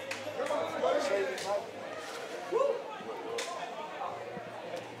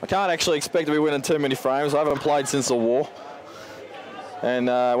 I can't actually expect to be winning too many frames. I haven't played since the war. And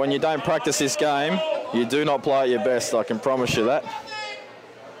when you don't practice this game, you do not play at your best, I can promise you that.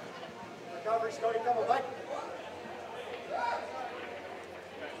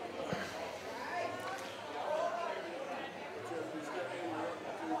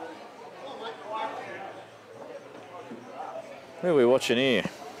 Who are we watching here?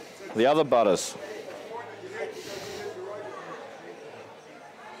 The other Butters.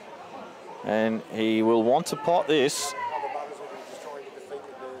 And he will want to pot this.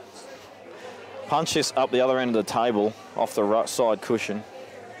 Punch this up the other end of the table, off the right side cushion.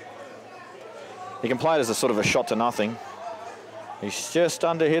 He can play it as a sort of a shot to nothing. He's just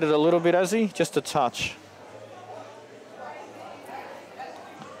underhit it a little bit, has he? Just a touch.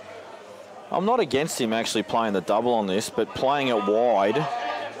 I'm not against him actually playing the double on this, but playing it wide,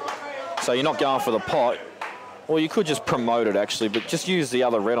 so you're not going for the pot. Well, you could just promote it actually, but just use the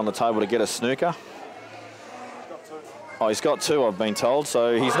other red on the table to get a snooker. Oh, he's got 2, I've been told,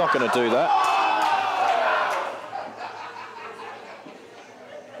 so he's not going to do that.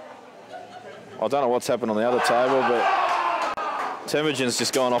 I don't know what's happened on the other table, but Temujin's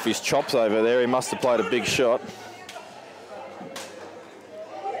just gone off his chops over there. He must have played a big shot.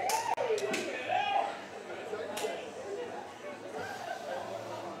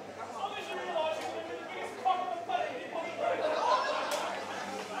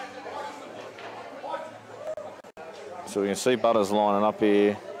 So we can see Butters lining up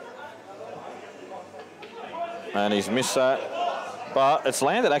here. And he's missed that. But it's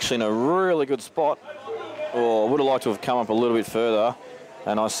landed actually in a really good spot. Oh, I would have liked to have come up a little bit further.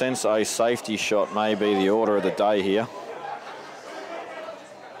 And I sense a safety shot may be the order of the day here.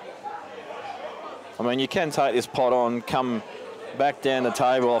 I mean, you can take this pot on, come back down the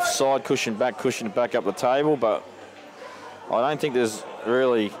table, off side cushion, back up the table, but I don't think there's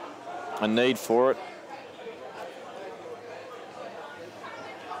really a need for it.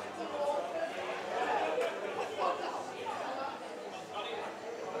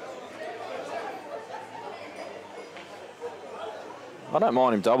 I don't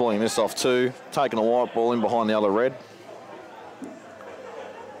mind him doubling this off too, taking a white ball in behind the other red.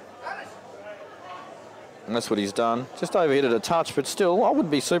 And that's what he's done. Just overhit it a touch, but still, I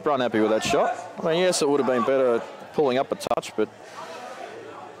wouldn't be super unhappy with that shot. I mean, yes, it would have been better pulling up a touch, but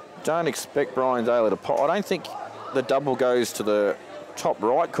don't expect Brian Daly to pot. I don't think the double goes to the top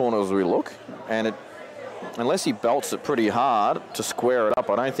right corner as we look, and unless he belts it pretty hard to square it up,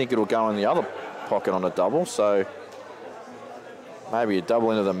 I don't think it'll go in the other pocket on a double, so maybe a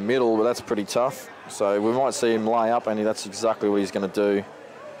double into the middle, but that's pretty tough. So we might see him lay up, and that's exactly what he's going to do.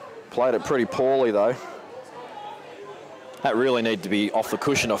 Played it pretty poorly, though. That really needed to be off the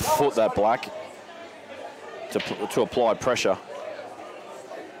cushion a foot, that black, to apply pressure.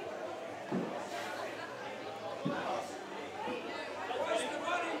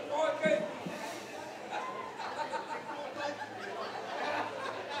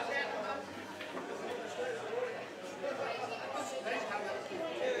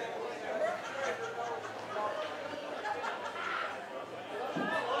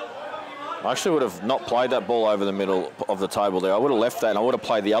 I actually would have not played that ball over the middle of the table there. I would have left that and I would have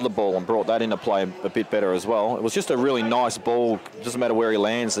played the other ball and brought that into play a bit better as well. It was just a really nice ball. Doesn't matter where he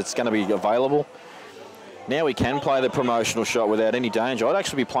lands, it's going to be available. Now he can play the promotional shot without any danger. I'd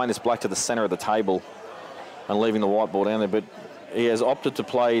actually be playing this black to the centre of the table and leaving the white ball down there, but he has opted to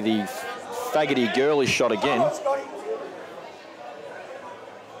play the faggoty girly shot again.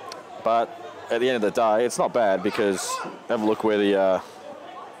 But at the end of the day, it's not bad because have a look where the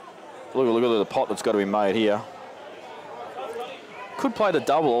look at the pot that's got to be made here. Could play the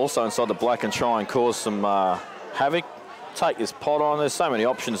double also inside the black and try and cause some havoc. Take this pot on. There's so many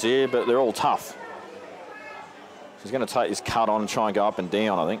options here, but they're all tough. He's going to take his cut on and try and go up and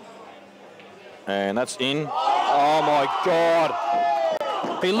down, I think. And that's in. Oh, my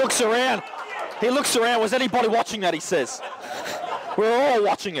God. He looks around. He looks around. Was anybody watching that, he says? We're all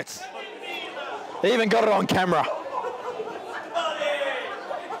watching it. He even got it on camera.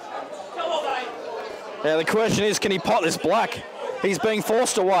 Now the question is, can he pot this black? He's being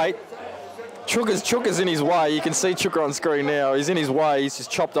forced to wait. Chuka's in his way. You can see Chuka on screen now. He's in his way. He's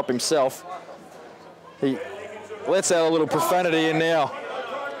just chopped up himself. He lets out a little profanity in now.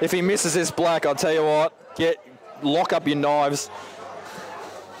 If he misses this black, I'll tell you what, lock up your knives.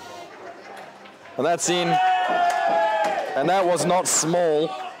 And that's in. And that was not small.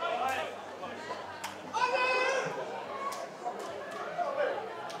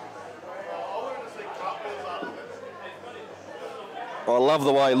 I love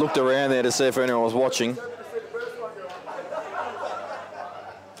the way he looked around there to see if anyone was watching.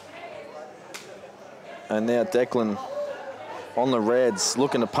 And now Declan on the reds,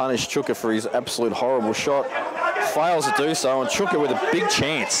 looking to punish Chuka for his absolute horrible shot. Fails to do so, and Chuka with a big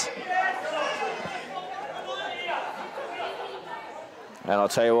chance. And I'll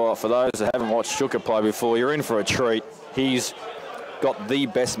tell you what, for those that haven't watched Chuka play before, you're in for a treat. He's got the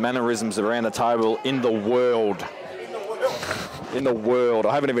best mannerisms around the table in the world. In the world.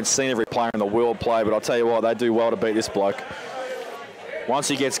 I haven't even seen every player in the world play, but I'll tell you what, they do well to beat this bloke. Once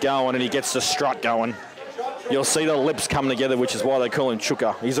he gets going and he gets the strut going, you'll see the lips come together, which is why they call him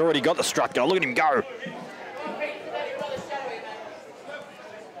Chuka. He's already got the strut going. Look at him go.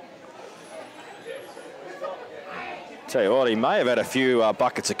 Tell you what, he may have had a few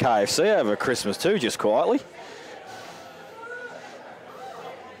buckets of KFC over Christmas too, just quietly.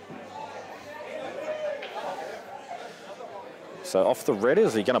 So off the red,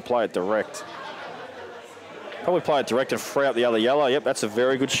 is he going to play it direct? Probably play it direct and free out the other yellow. Yep, that's a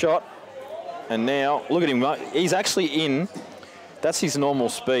very good shot. And now, look at him. He's actually in. That's his normal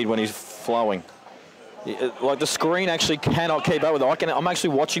speed when he's flowing. Like the screen actually cannot keep up with it. I'm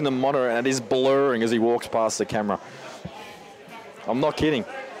actually watching the monitor and it is blurring as he walks past the camera. I'm not kidding.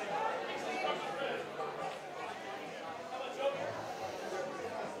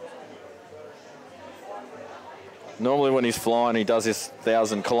 Normally when he's flying, he does this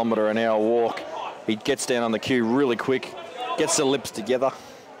 1,000-kilometre-an-hour walk. He gets down on the cue really quick, gets the lips together.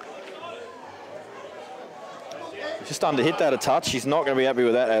 Just underhit that a touch. He's not going to be happy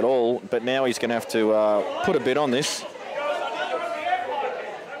with that at all, but now he's going to have to put a bit on this.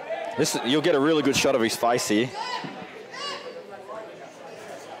 You'll get a really good shot of his face here.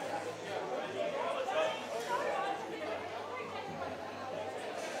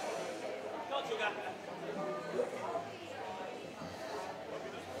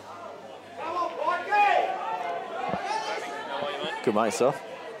 Good mate, sir.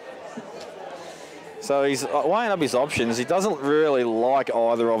 So he's weighing up his options. He doesn't really like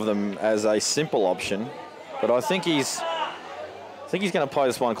either of them as a simple option, but I think he's going to play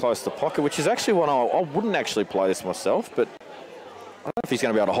this one close to the pocket, which is actually one I wouldn't actually play this myself, but I don't know if he's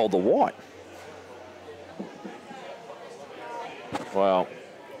going to be able to hold the white. Well,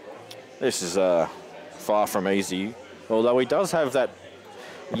 this is far from easy, although he does have that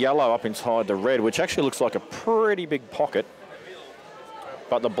yellow up inside the red, which actually looks like a pretty big pocket.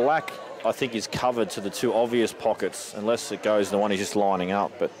 But the black, I think, is covered to the two obvious pockets, unless it goes the one he's just lining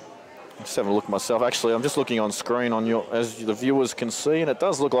up. But I'm just having a look myself. Actually, I'm just looking on screen as the viewers can see, and it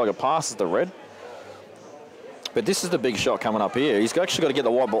does look like it passes the red. But this is the big shot coming up here. He's actually got to get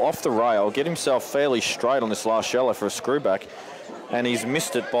the white ball off the rail, get himself fairly straight on this last yellow for a screw back, and he's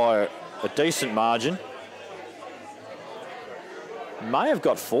missed it by a decent margin. May have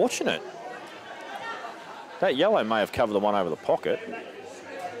got fortunate. That yellow may have covered the one over the pocket.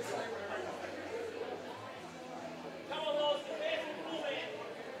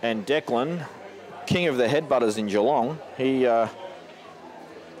 And Declan, king of the headbutters in Geelong, he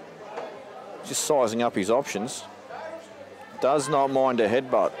just sizing up his options. Does not mind a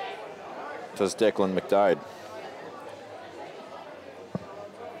headbutt, does Declan McDade.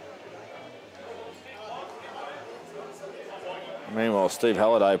 Meanwhile, Steve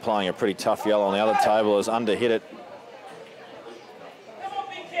Halliday playing a pretty tough yellow on the other table has underhit it.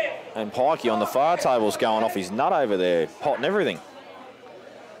 And Pikey on the far table's going off his nut over there, potting everything.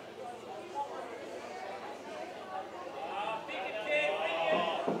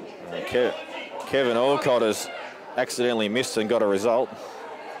 Kevin Alcott has accidentally missed and got a result.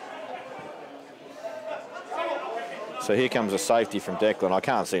 So here comes a safety from Declan. I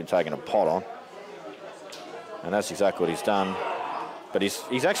can't see him taking a pot on. And that's exactly what he's done. But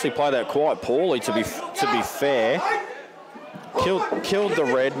he's actually played that quite poorly, to be fair. Killed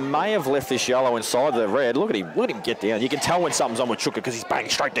the red, may have left this yellow inside the red. Look at him get down. You can tell when something's on with Chuka because he's banging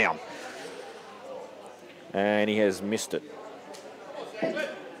straight down. And he has missed it.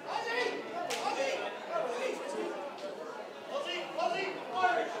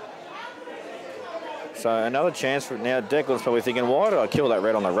 So another chance for now. Declan's probably thinking, why did I kill that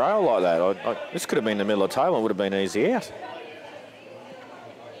red on the rail like that? This could have been in the middle of the table and would have been easy out.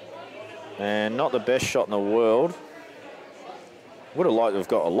 And not the best shot in the world. Would have liked to have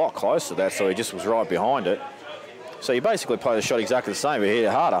got a lot closer to that, so he just was right behind it. So you basically play the shot exactly the same, but hit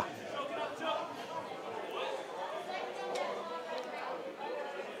it harder.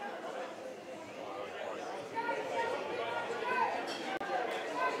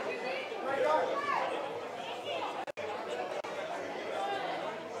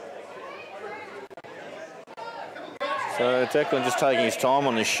 So Declan just taking his time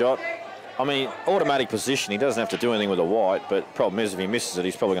on this shot. I mean, automatic position, he doesn't have to do anything with the white, but problem is if he misses it,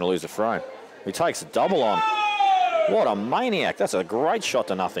 he's probably going to lose the frame. He takes a double on. What a maniac. That's a great shot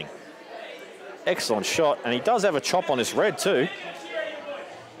to nothing. Excellent shot, and he does have a chop on this red too.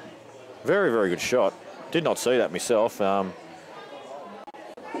 Very, very good shot. Did not see that myself. And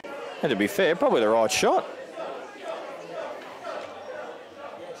to be fair, probably the right shot.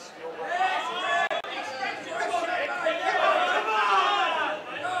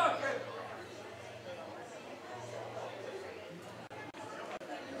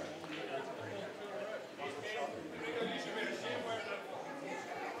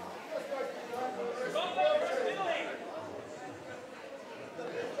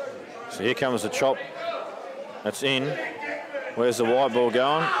 So here comes the chop. That's in. Where's the white ball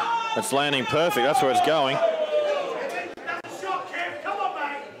going? It's landing perfect. That's where it's going.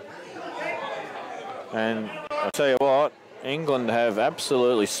 And I'll tell you what, England have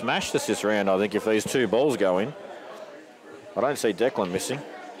absolutely smashed us this round, I think, if these two balls go in. I don't see Declan missing.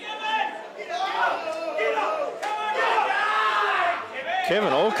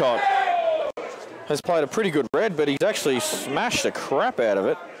 Kevin Alcott has played a pretty good red, but he's actually smashed the crap out of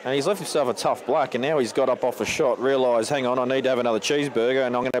it, and he's left himself a tough black, and now he's got up off a shot, realised, hang on, I need to have another cheeseburger,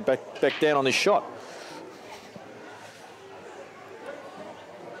 and I'm going to back down on this shot.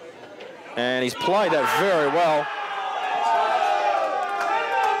 And he's played that very well.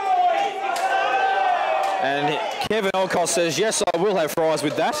 And Kevin Alcott says, yes, I will have fries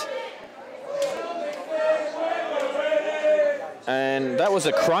with that. And that was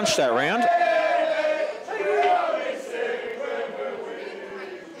a crunch that round.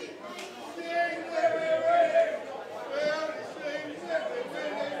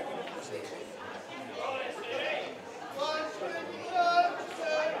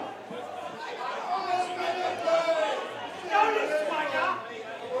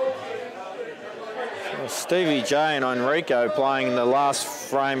 Stevie J and Enrico playing in the last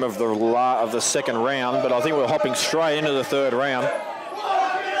frame of the second round, but I think we're hopping straight into the third round.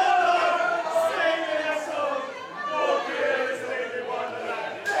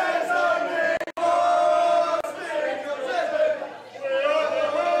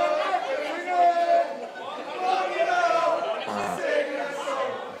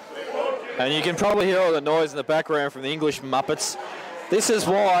 And you can probably hear all the noise in the background from the English Muppets. This is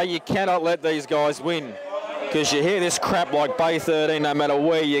why you cannot let these guys win, because you hear this crap like Bay 13 no matter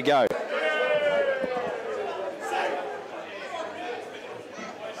where you go.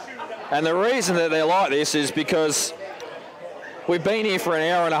 And the reason that they're like this is because we've been here for an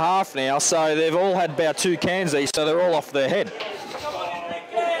hour and a half now, so they've all had about 2 cans each, so they're all off their head.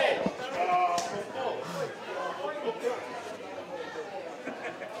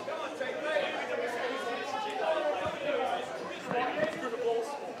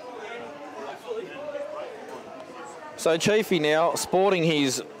 So Chiefy now sporting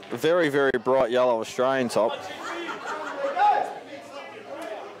his very, very bright yellow Australian top.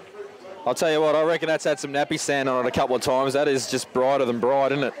 I'll tell you what, I reckon that's had some nappy sand on it a couple of times. That is just brighter than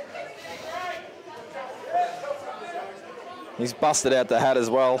bright, isn't it? He's busted out the hat as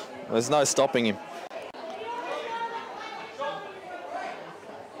well. There's no stopping him.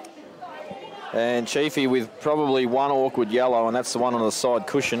 And Chiefy with probably one awkward yellow, and that's the one on the side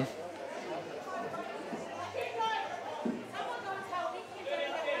cushion.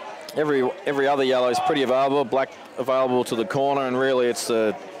 Every other yellow is pretty available, black available to the corner, and really it's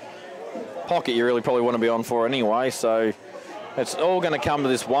the pocket you really probably want to be on for anyway, so it's all going to come to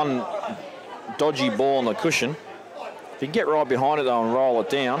this one dodgy ball on the cushion. If you can get right behind it though and roll it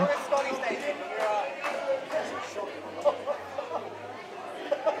down.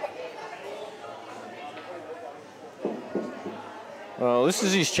 Well, this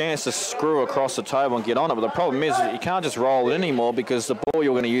is his chance to screw across the table and get on it, but the problem is that you can't just roll it anymore because the ball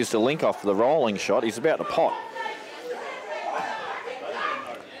you're going to use to link off the rolling shot is about to pot.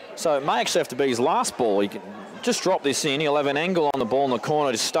 So it may actually have to be his last ball. He can just drop this in. He'll have an angle on the ball in the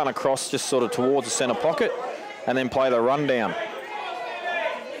corner, just stun across just sort of towards the centre pocket and then play the rundown.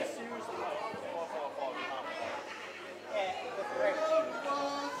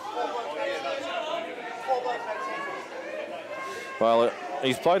 Well,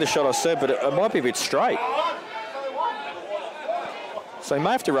 he's played the shot I said, but it might be a bit straight. So he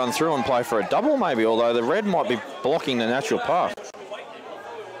may have to run through and play for a double maybe, although the red might be blocking the natural path.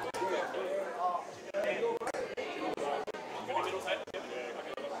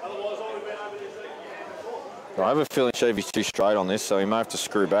 I have a feeling Chevy's too straight on this, so he may have to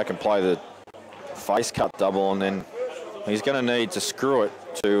screw back and play the face cut double, and then he's going to need to screw it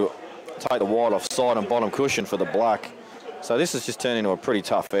to take the white off side and bottom cushion for the black. So this has just turned into a pretty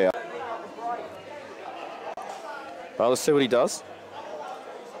tough out. Well, let's see what he does.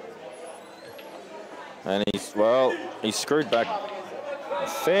 And he's screwed back a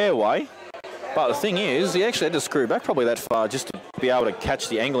fair way. But the thing is, he actually had to screw back probably that far just to be able to catch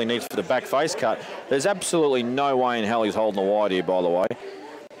the angle he needs for the back face cut. There's absolutely no way in hell he's holding the white here, by the way.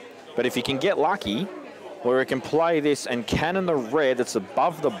 But if he can get lucky, where he can play this and cannon the red that's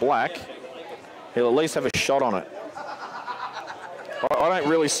above the black, he'll at least have a shot on it. I don't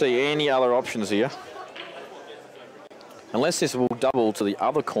really see any other options here. Unless this will double to the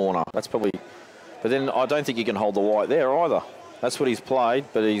other corner. That's probably... But then I don't think he can hold the white there either. That's what he's played,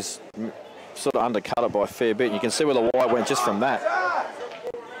 but he's sort of undercut it by a fair bit. You can see where the white went just from that.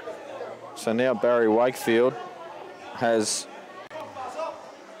 So now Barry Wakefield has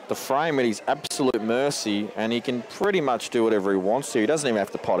the frame at his absolute mercy, and he can pretty much do whatever he wants to. He doesn't even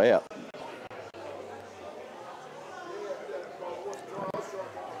have to pot out.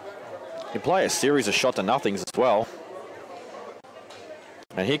 He can play a series of shot to nothings as well.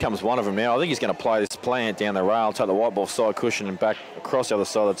 And here comes one of them now. I think he's going to play this plant down the rail, take the white ball side cushion and back across the other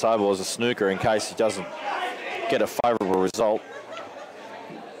side of the table as a snooker in case he doesn't get a favourable result.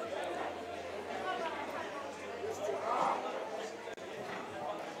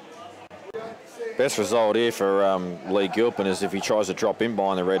 Best result here for Lee Gilpin is if he tries to drop in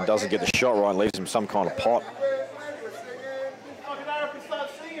behind the red and doesn't get the shot right and leaves him some kind of pot.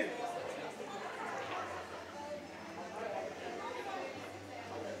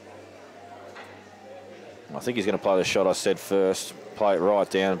 I think he's going to play the shot I said first. Play it right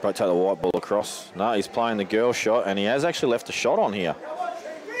down and take the white ball across. No, he's playing the girl shot, and he has actually left a shot on here.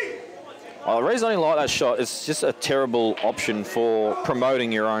 The reason I didn't like that shot, it's just a terrible option for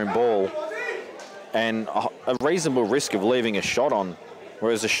promoting your own ball and a reasonable risk of leaving a shot on.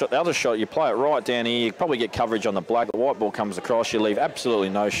 Whereas the other shot, you play it right down here, you probably get coverage on the black, the white ball comes across, you leave absolutely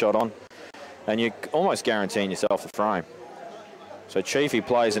no shot on, and you're almost guaranteeing yourself the frame. So Chiefy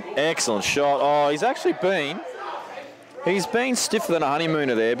plays an excellent shot. Oh, he's been stiffer than a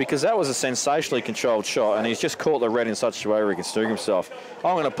honeymooner there because that was a sensationally controlled shot, and he's just caught the red in such a way where he can snook himself.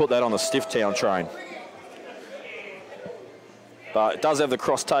 I'm going to put that on the stiff town train. But it does have the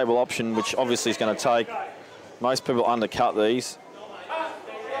cross table option, which obviously is going to take. Most people undercut these.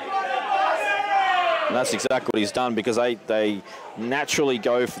 And that's exactly what he's done because they naturally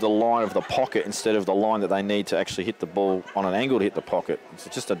go for the line of the pocket instead of the line that they need to actually hit the ball on an angle to hit the pocket. It's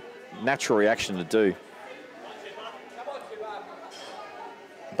just a natural reaction to do.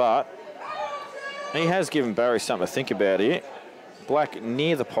 But he has given Barry something to think about here. Black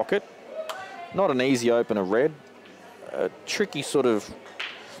near the pocket. Not an easy opener red. A tricky sort of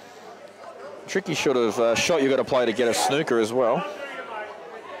shot you've got to play to get a snooker as well.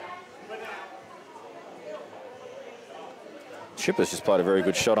 Chipper's just played a very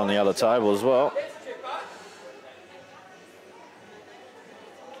good shot on the other table as well.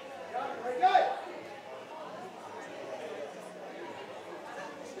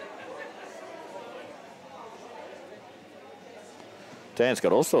 Dan's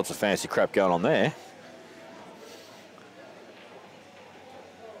got all sorts of fancy crap going on there.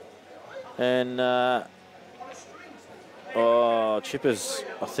 And, Chipper's,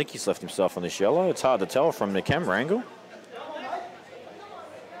 I think he's left himself on this yellow. It's hard to tell from the camera angle.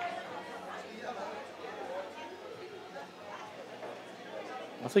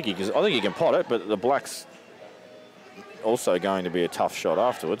 I think he can pot it, but the black's also going to be a tough shot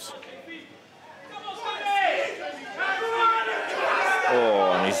afterwards.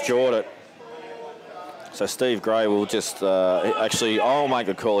 Oh, and he's jawed it. So Steve Gray will just actually, I'll make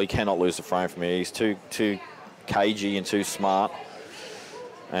the call. He cannot lose the frame from here. He's too cagey and too smart.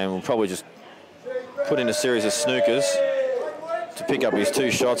 And we'll probably just put in a series of snookers to pick up his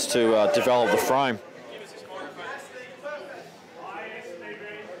two shots to develop the frame.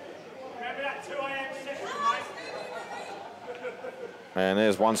 And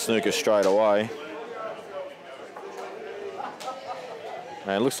there's one snooker straight away.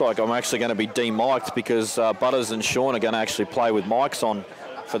 And it looks like I'm actually going to be de-mic'd because Butters and Sean are going to actually play with mics on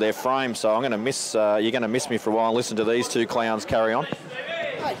for their frame. So I'm going to miss, you're going to miss me for a while and listen to these two clowns carry on.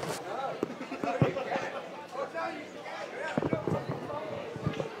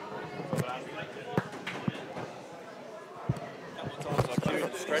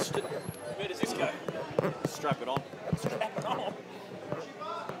 Stretched it. Where does this go? Strap it on. Strap it on.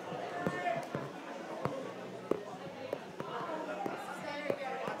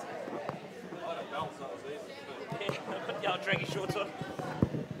 Yeah, I'll drag your shorts on.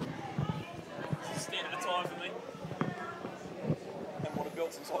 Stand at a time for me. Haven't worn a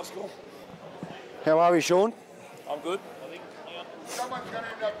belt since high school. How are we, Sean? I'm good. Someone's going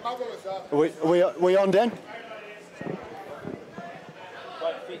to end up motherless after. We on, Dan?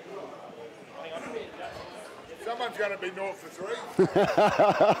 Someone's going to be north for 3.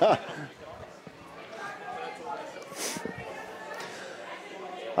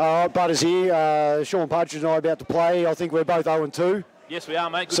 All right, Butters here. Sean Partridge and I are about to play. I think we're both 0-2. Yes, we are,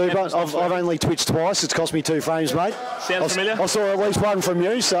 mate. Good Super. captain's I've last week. only twitched twice. It's cost me 2 frames, mate. Sounds familiar? I saw at least one from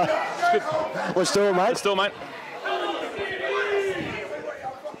you, so let's do it, mate. Let's do it, mate.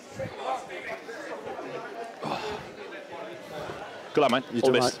 Good luck, mate. You All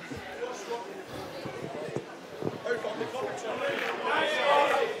too, the best. mate.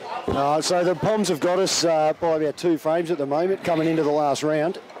 So the Poms have got us by about 2 frames at the moment, coming into the last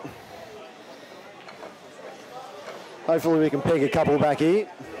round. Hopefully we can peg a couple back here.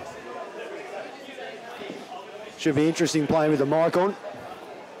 Should be interesting playing with the mic on.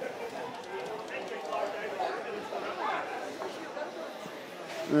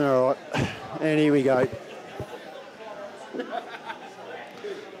 All right, and here we go.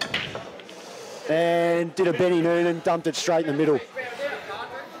 And did a Benny Noonan, dumped it straight in the middle.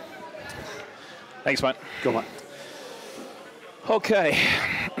 Thanks, mate. Good one. Okay.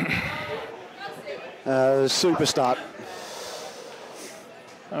 Super start.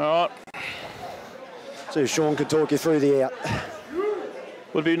 All right. So Sean could talk you through the out.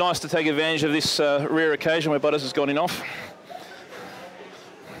 Would be nice to take advantage of this rare occasion where Butters has gone in off.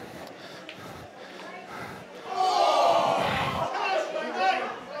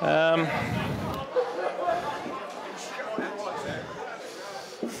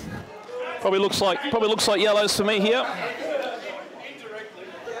 Probably looks like yellows for me here. A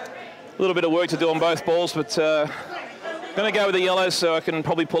little bit of work to do on both balls, but going to go with the yellows so I can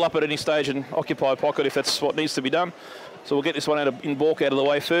probably pull up at any stage and occupy a pocket if that's what needs to be done. So we'll get this one in balk out of the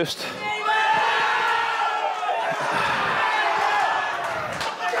way first.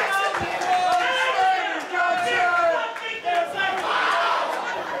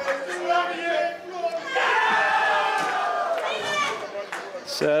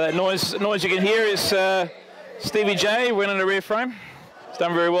 So that noise you can hear is Stevie J winning a rear frame. He's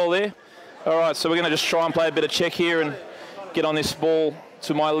done very well there. All right, so we're going to just try and play a bit of check here and get on this ball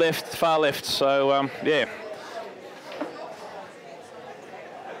to my left, far left. So, yeah.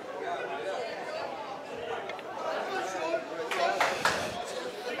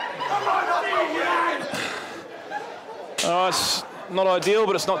 Oh, it's not ideal,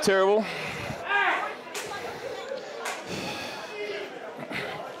 but it's not terrible.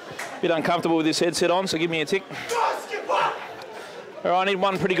 Bit uncomfortable with this headset on, so give me a tick. All right, I need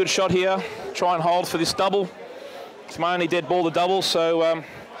one pretty good shot here. Try and hold for this double. It's my only dead ball to double, so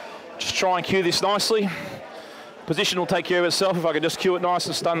just try and cue this nicely. Position will take care of itself if I can just cue it nice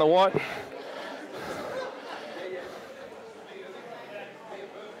and stun the white.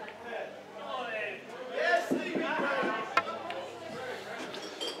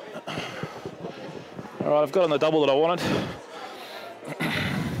 All right, I've got on the double that I wanted.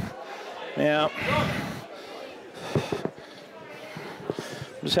 Now, I'm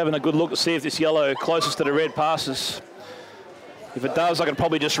just having a good look to see if this yellow closest to the red passes. If it does, I can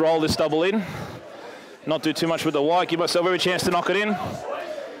probably just roll this double in, not do too much with the white, give myself every chance to knock it in,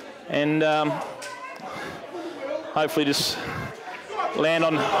 and hopefully just land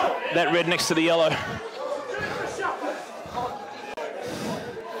on that red next to the yellow.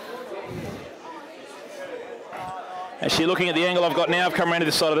 Actually, looking at the angle I've got now, I've come around to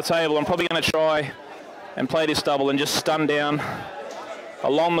this side of the table. I'm probably going to try and play this double and just stun down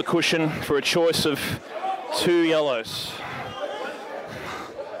along the cushion for a choice of 2 yellows.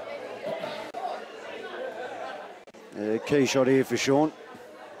 Key shot here for Sean.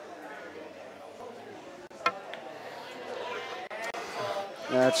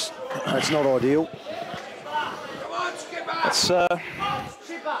 That's not ideal. It's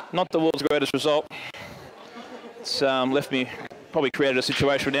not the world's greatest result. It's left me, probably created a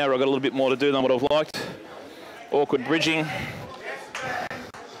situation now where I've got a little bit more to do than what I've liked. Awkward bridging.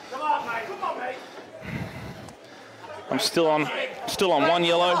 I'm still on 1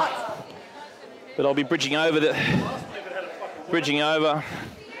 yellow, but I'll be bridging over.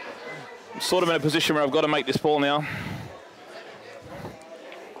 I'm sort of in a position where I've got to make this ball now.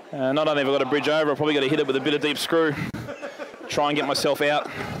 Not only have I got to bridge over, I've probably got to hit it with a bit of deep screw. try and get myself out.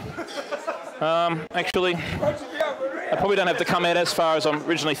 Actually, I probably don't have to come out as far as I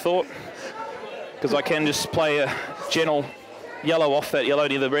originally thought, because I can just play a gentle yellow off that yellow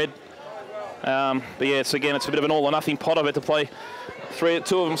to the red. But yeah, it's a bit of an all or nothing pot. I've had to play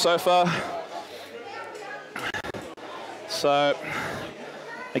two of them so far. So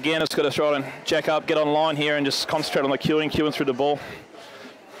again, it's got to try and jack up, get online here, and just concentrate on the queuing through the ball.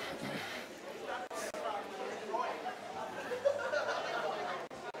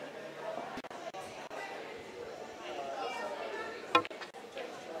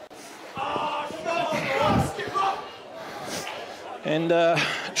 And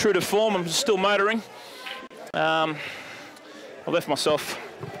true to form, I'm still motoring. I left myself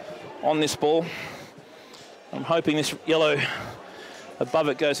on this ball. I'm hoping this yellow above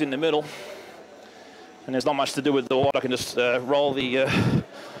it goes in the middle. And there's not much to do with the white. I can just roll the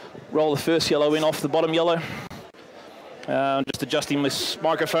first yellow in off the bottom yellow. Just adjusting this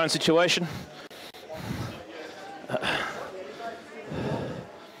microphone situation.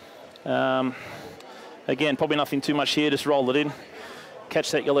 Again, probably nothing too much here, just roll it in.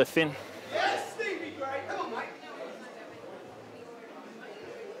 Catch that yellow fin. Yes, Stevie, great. Come on, mate.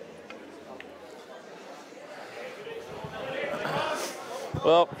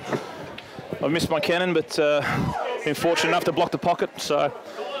 Well, I missed my cannon, but been fortunate enough to block the pocket, so I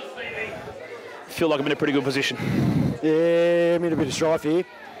feel like I'm in a pretty good position. Yeah, I'm in a bit of strife here.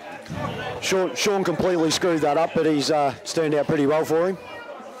 Sean completely screwed that up, but he's turned out pretty well for him.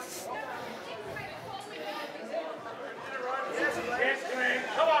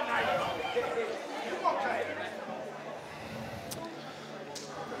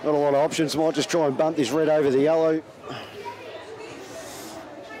 Not a lot of options. Might just try and bunt this red over the yellow.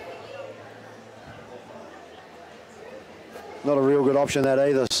 Not a real good option that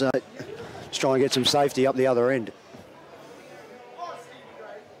either, so let's try and get some safety up the other end.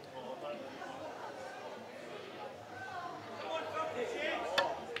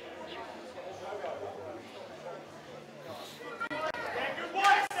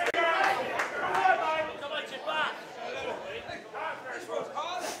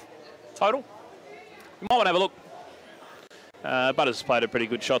 Total? You might want to have a look. Butters played a pretty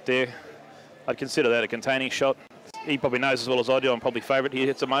good shot there. I'd consider that a containing shot. He probably knows as well as I do. I'm probably favourite here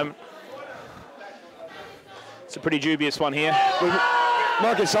at the moment. It's a pretty dubious one here. We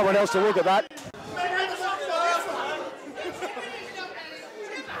might get someone else to look at that.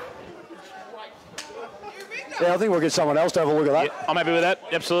 Yeah, I think we'll get someone else to have a look at that. Yeah, I'm happy with that,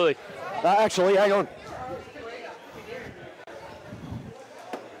 absolutely. Actually, hang on.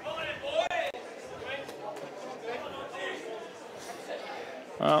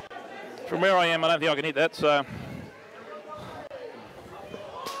 Well, from where I am, I don't think I can hit that, so...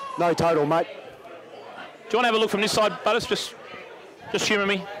 No total, mate. Do you want to have a look from this side, Butters? Just humour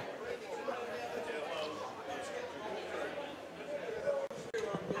me.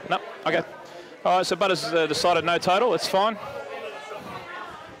 No, okay. All right, so Butters decided no total. It's fine.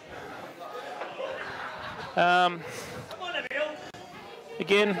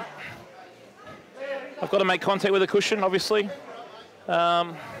 Again, I've got to make contact with the cushion, obviously.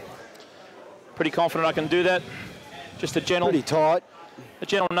 Pretty confident I can do that. Just a gentle... Pretty tight. A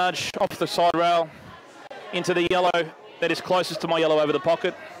gentle nudge off the side rail into the yellow that is closest to my yellow over the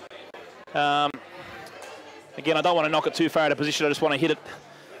pocket. Again, I don't want to knock it too far out of position. I just want to hit it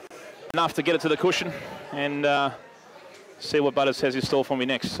enough to get it to the cushion and see what Butters has in store for me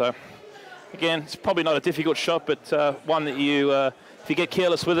next. So, again, it's probably not a difficult shot, but one that you, if you get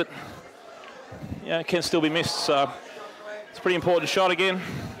careless with it, yeah, it can still be missed. So, it's a pretty important shot again.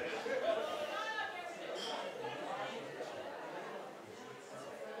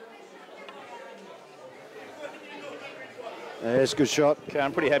 Yeah, it's a good shot. Okay,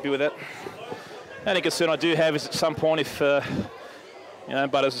 I'm pretty happy with that. The only concern I do have is at some point if you know,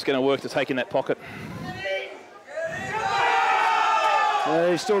 Butters is going to work to take in that pocket.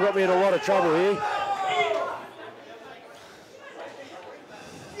 Yeah, he's still got me in a lot of trouble here.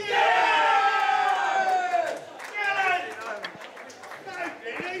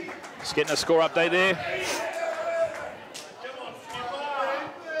 Just getting a score update there.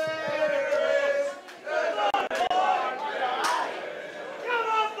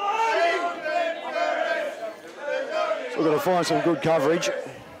 We've got to find some good coverage.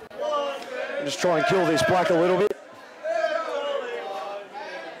 Just try and kill this black a little bit.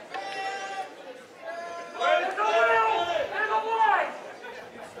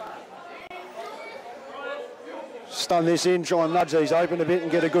 Stun this in, try and nudge these open a bit and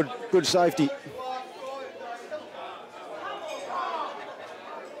get a good safety.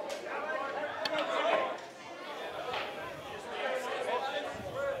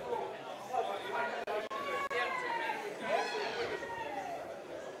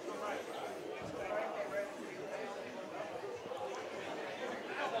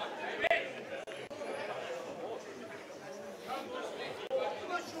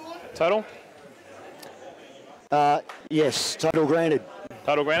 Total? Yes, total granted.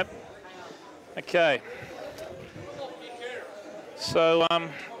 Total granted? Okay. So,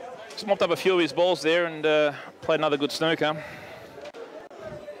 just mopped up a few of his balls there and played another good snooker.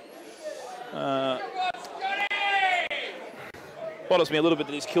 Bothers me a little bit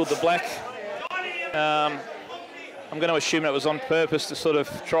that he's killed the black. I'm going to assume that was on purpose to sort of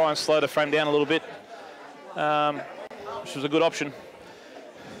try and slow the frame down a little bit, which was a good option.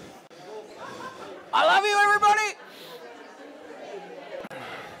 I love you,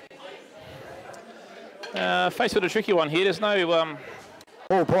 everybody! Faced with a tricky one here. There's no,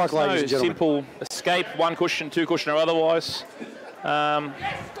 All pike, ladies and gentlemen. simple escape, one cushion, two cushion or otherwise.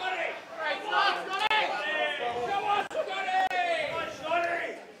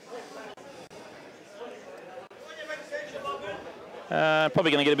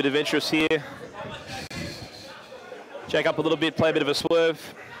 Probably going to get a bit adventurous here. Jack up a little bit, play a bit of a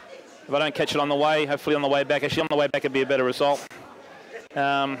swerve. If I don't catch it on the way, hopefully on the way back. Actually, on the way back, it'd be a better result.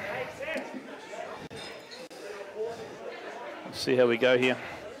 Let's see how we go here.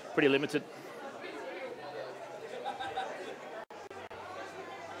 Pretty limited.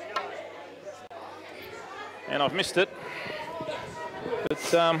 And I've missed it.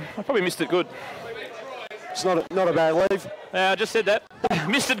 But I probably missed it good. It's not a bad leave. I just said that.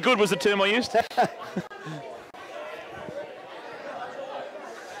 Missed it good was the term I used.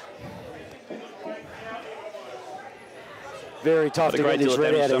 Very tough to get this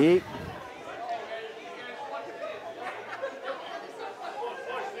red out of here.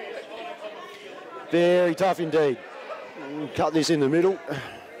 Very tough indeed. Cut this in the middle.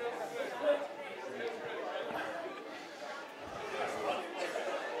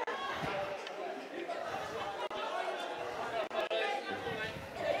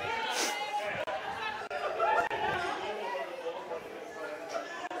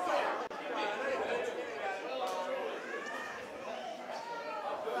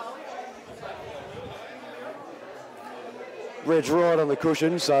 Red's right on the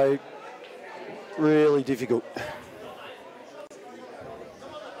cushion, so really difficult.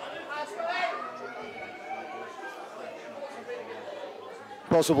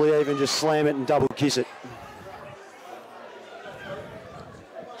 Possibly even just slam it and double kiss it.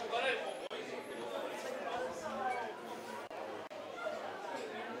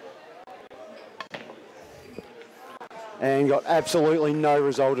 And got absolutely no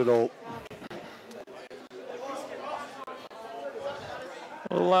result at all.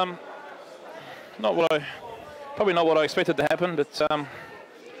 Well, probably not what I expected to happen, but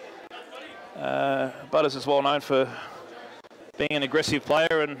Butters is well known for being an aggressive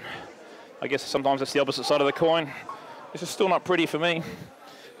player, and I guess sometimes that's the opposite side of the coin. This is still not pretty for me,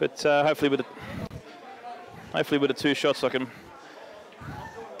 but hopefully with the two shots I can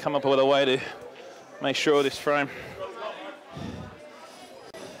come up with a way to make sure of this frame.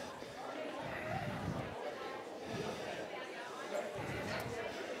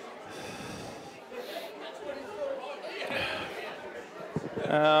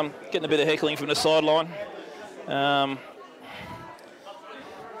 Getting a bit of heckling from the sideline. I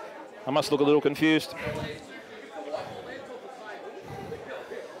must look a little confused.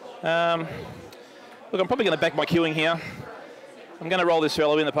 Look, I'm probably going to back my queuing here. I'm going to roll this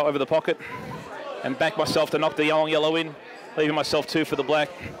yellow in over the pocket and back myself to knock the yellow in, leaving myself two for the black.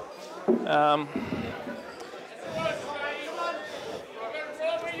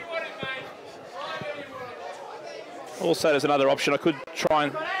 Also, there's another option. I could try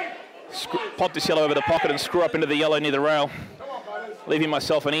and pop this yellow over the pocket and screw up into the yellow near the rail, leaving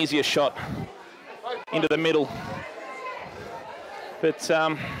myself an easier shot into the middle. But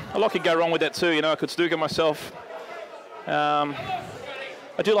a lot could go wrong with that too. You know, I could snooker myself. I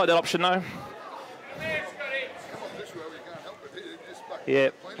do like that option though. Yeah,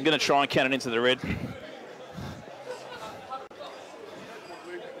 I'm going to try and count it into the red.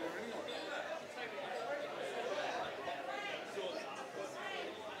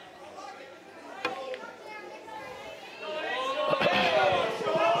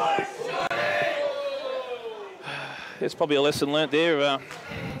 There's probably a lesson learnt there.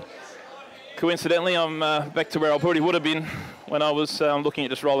 Coincidentally, I'm back to where I probably would have been when I was looking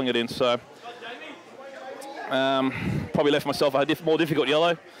at just rolling it in. So probably left myself a more difficult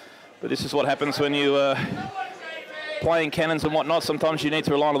yellow. But this is what happens when you playing cannons and whatnot. Sometimes you need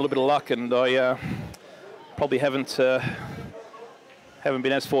to rely on a little bit of luck, and I probably haven't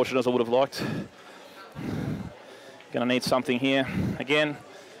been as fortunate as I would have liked. Going to need something here again.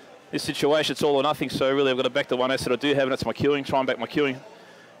 This situation, it's all or nothing, so really I've got to back the one ace that I do have, and that's my queuing. Try and back my queuing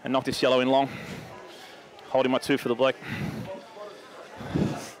and knock this yellow in long, holding my two for the black.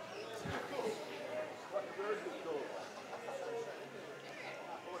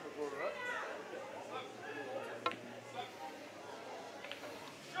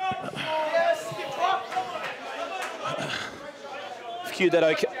 Cued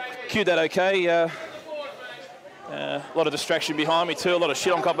that okay. A lot of distraction behind me too, a lot of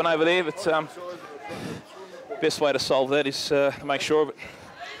shit I'm copping over there, but best way to solve that is to make sure of it.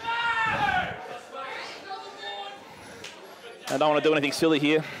 I don't want to do anything silly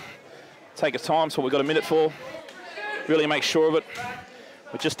here. Take your time, so we've got a minute for. Really make sure of it.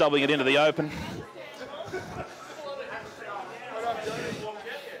 We're just doubling it into the open.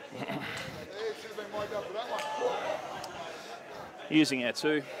 Using our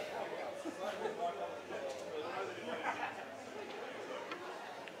two.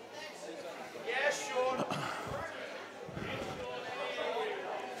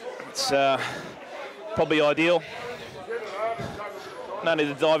 It's probably ideal. No need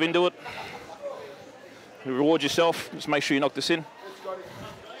to dive into it. You reward yourself. Just make sure you knock this in.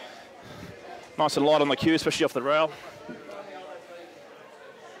 Nice and light on the cue, especially off the rail.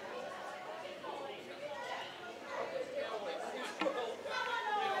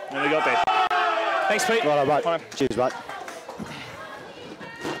 And we got that. Thanks, Pete. Right, mate. Bye. Cheers, mate.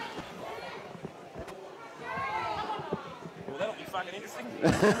 Well, that'll be fucking interesting.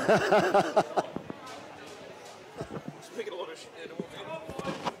 Speaking a lot of shit there. Did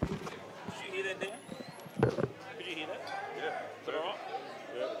you hear that, Dan? Did you hear that? Yeah. Is that all right?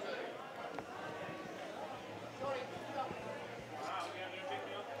 Yeah.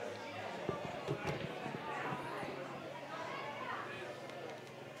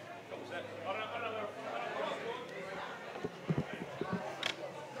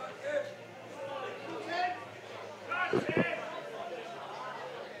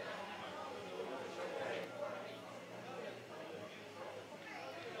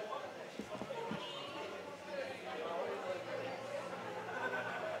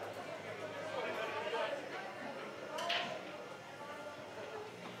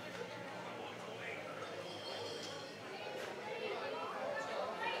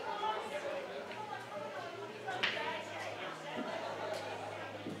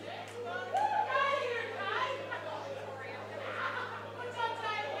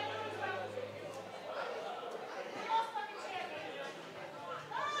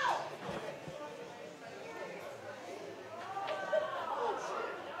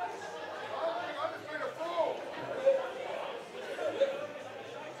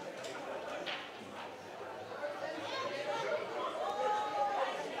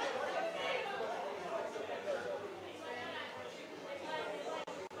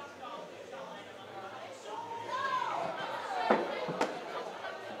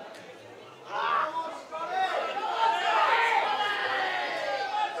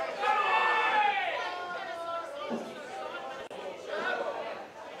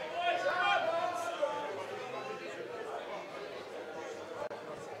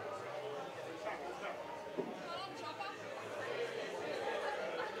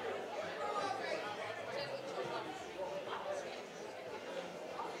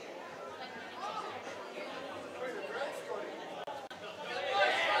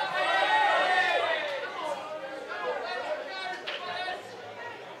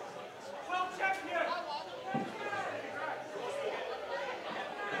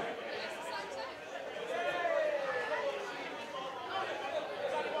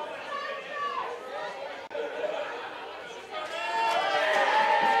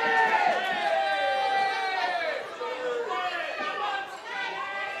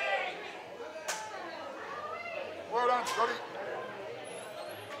 Well done, Scotty.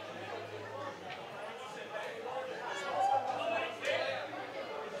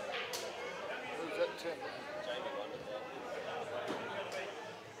 Who's that, Tim?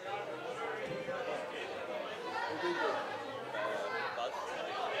 Who'd he do? Buzz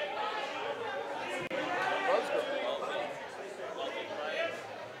got it.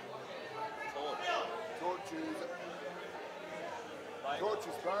 Torch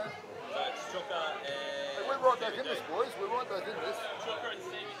is playing. Hey, we're right back in this, boys. We're right back in this.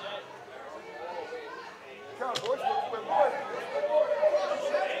 Come on, boys. We're right in this.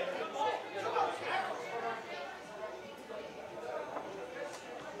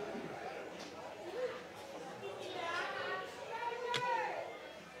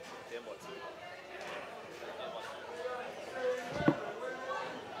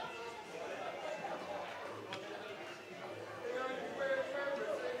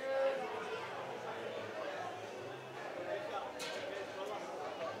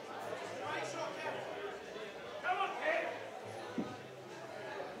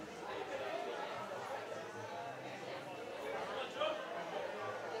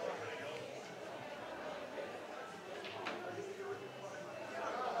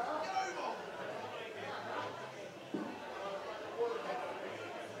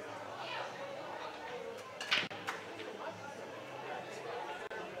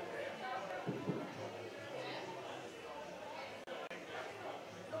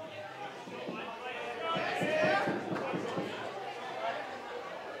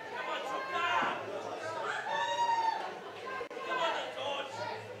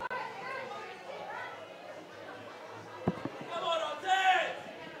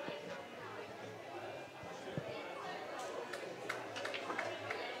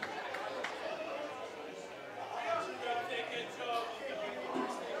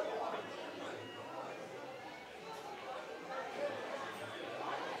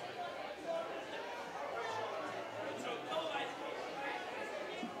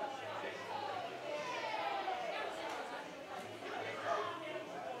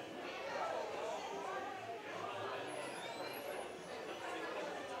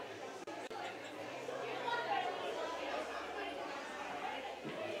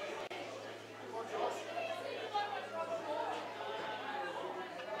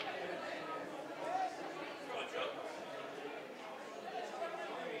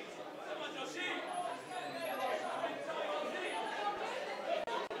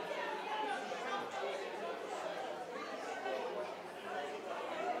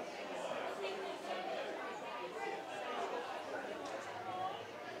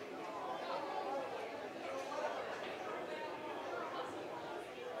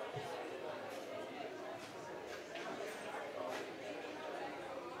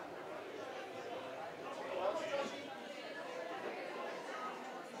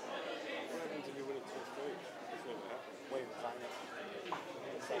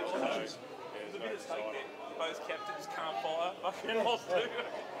 Both captains can't fire. Fucking lost two.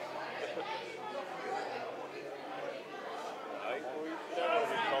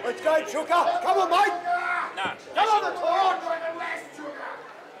 Let's go, Chuka. Come on, mate. Nah. Come on, the torch.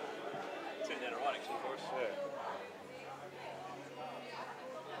 Turned out alright actually for us. Yeah.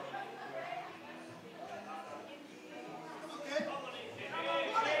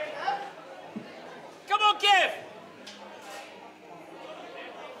 Come on, Kev!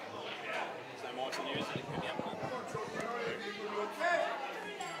 So Mike's in use it.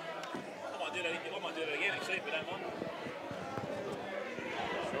 I might do that again actually, if you don't mind.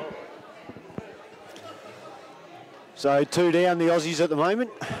 So 2 down the Aussies at the moment.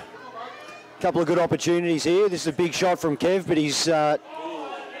 Couple of good opportunities here. This is a big shot from Kev, but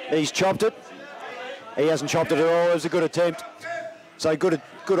he's chopped it. He hasn't chopped it at all. It was a good attempt. So good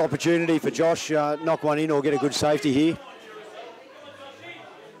opportunity for Josh. Knock one in or get a good safety here.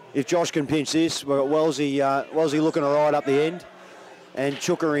 If Josh can pinch this, we've got Wellesley looking all right up the end, and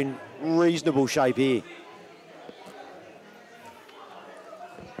Chuka in reasonable shape here.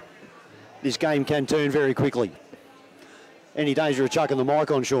 This game can turn very quickly. Any danger of chucking the mic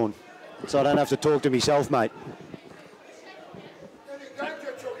on, Sean? So I don't have to talk to myself, mate.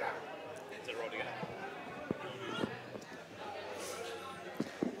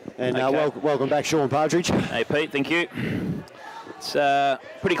 And Okay. welcome back, Sean Partridge. Hey Pete, thank you. It's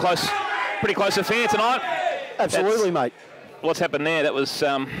pretty close affair tonight. Absolutely, mate. What's happened there? That was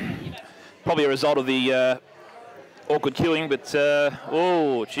probably a result of the awkward queuing, but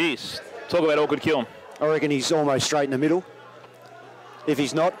oh, jeez, talk about awkward queuing. I reckon he's almost straight in the middle. If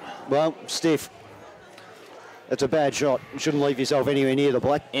he's not, well, stiff. That's a bad shot. You shouldn't leave yourself anywhere near the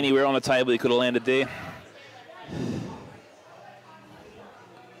black. Anywhere on the table, he could have landed there.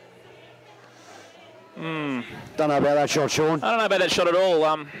 Don't know about that shot, Sean. I don't know about that shot at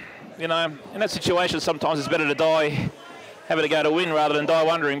all. You know, in that situation, sometimes it's better to die having to go to win rather than die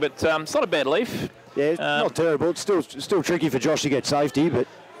wondering. But it's not a bad leaf. Yeah, it's not terrible. It's still tricky for Josh to get safety, but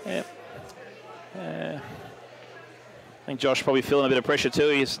Yeah. I think Josh probably feeling a bit of pressure too.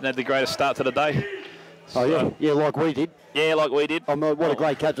 He's had the greatest start to the day. oh yeah, yeah, like we did. Yeah, like we did. What a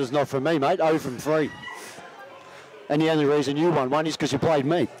great captain's not from me, mate. 0 from 3. And the only reason you won one is because you played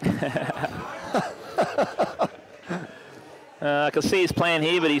me. I can see his plan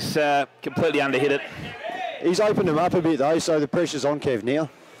here, but he's completely underhit it. He's opened him up a bit though, so the pressure's on Kev now.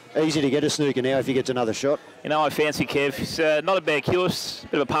 Easy to get a snooker now if he gets another shot. You know, I fancy Kev. He's not a bad curist,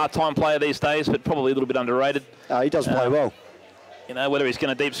 bit of a part-time player these days, but probably a little bit underrated. He does play well. You know, whether he's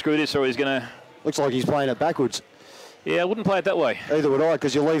going to deep screw this or he's going to... Looks like he's playing it backwards. Yeah, I wouldn't play it that way. Either would I,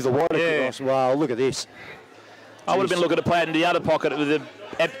 because you leave the wide Yeah. across. Wow, look at this. I would have been looking to play it in the other pocket with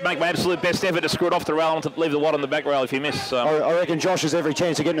make my absolute best effort to screw it off the rail and to leave the wide on the back rail if you miss. So. I reckon Josh has every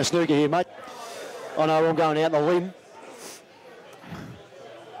chance of getting a snooker here, mate. I know I'm going out on the limb.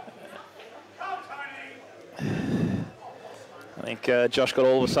 I think Josh got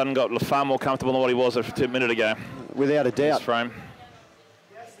all of a sudden got far more comfortable than what he was a minute ago. Without a doubt. This frame.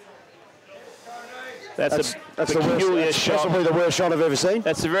 That's That's peculiar that's shot. possibly the worst shot I've ever seen.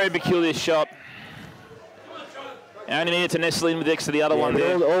 That's a very peculiar shot. I only needed to nestle in with next to the other one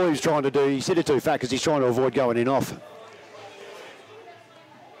there. All he was trying to do, he's hit it too fat because he's trying to avoid going in off.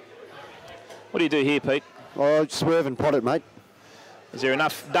 What do you do here, Pete? Oh, swerve and pot it, mate. Is there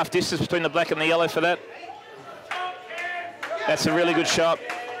enough distance between the black and the yellow for that? That's a really good shot.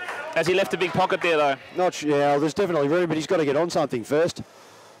 Has he left a big pocket there, though? Not sure. Yeah, there's definitely room, but he's got to get on something first.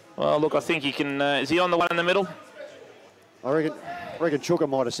 Well, look, I think he can... is he on the one in the middle? I reckon Chuka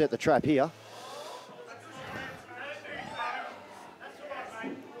might have set the trap here.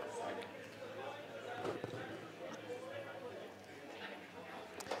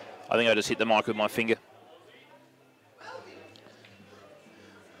 I think I just hit the mic with my finger.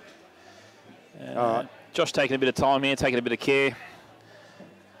 Josh taking a bit of time here, taking a bit of care.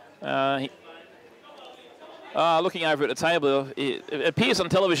 Looking over at the table, it appears on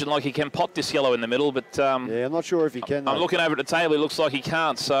television like he can pot this yellow in the middle, but yeah, I'm not sure if he can. I'm looking over at the table, it looks like he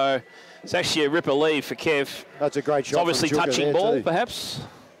can't, so it's actually a ripper leave for Kev. That's a great shot. It's obviously from Chuka touching there ball, too. perhaps.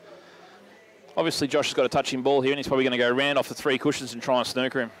 Obviously, Josh has got a touching ball here, and he's probably going to go round off the 3 cushions and try and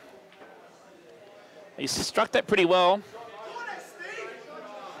snooker him. He struck that pretty well.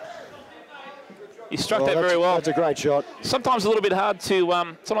 He struck that very well. That's a great shot. Sometimes a little bit hard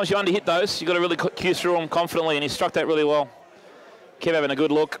to, sometimes you underhit those. You've got to really cue through them confidently, and he struck that really well. Kev having a good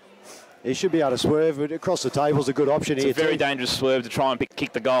look. He should be able to swerve, but across the table's a good option here. It's a very dangerous swerve to try and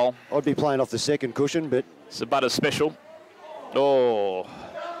kick the goal. I'd be playing off the second cushion, but... It's a butter special. Oh.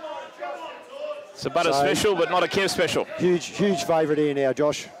 It's a butter special, but not a Kev special. Huge favourite here now,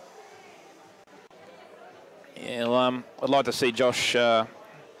 Josh. Yeah, well, I'd like to see Josh...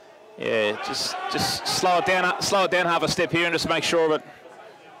 yeah, just slow it down half a step here and just make sure of it.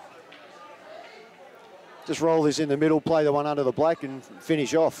 Just roll this in the middle, play the one under the black and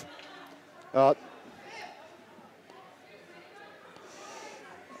finish off. So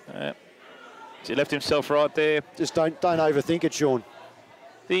he left himself right there. Just don't overthink it, Sean.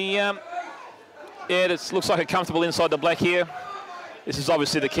 Yeah, it looks like a comfortable inside the black here. This is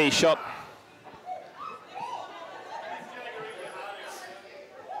obviously the key shot.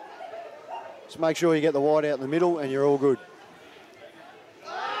 Just make sure you get the white out in the middle and you're all good.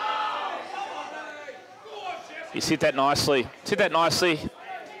 He's hit that nicely. Didn't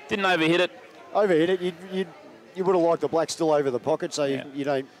overhit it. Overhit it. You would have liked the black still over the pocket, so you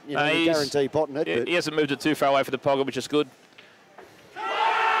don't you guarantee potting it. Yeah, he hasn't moved it too far away for the pocket, which is good.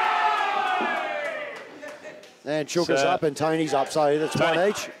 And Chuka's up and Tony's up, so that's one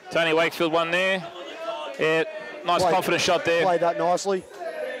each. Tony Wakefield one there. Yeah, nice confident shot there. Played that nicely.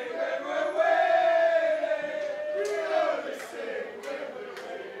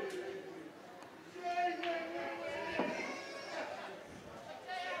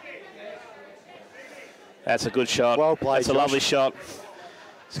 That's a good shot. Well played, That's a lovely shot.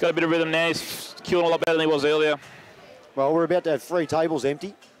 He's got a bit of rhythm now. He's cueing a lot better than he was earlier. Well, we're about to have 3 tables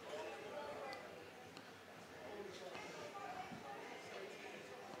empty.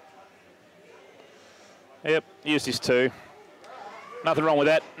 Yep, used his 2. Nothing wrong with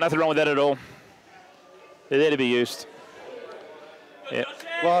that. Nothing wrong with that at all. They're there to be used. Yep.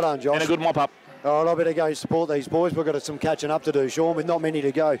 Well done, Josh. And a good mop up. All right, I better go support these boys. We've got some catching up to do, Sean, with not many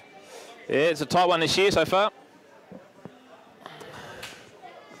to go. Yeah, it's a tight one this year so far.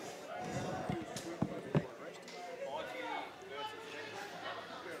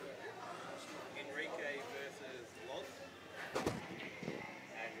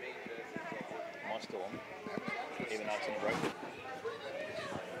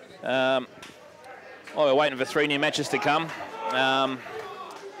 We're waiting for 3 new matches to come.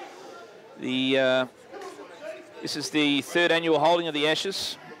 This is the 3rd annual holding of the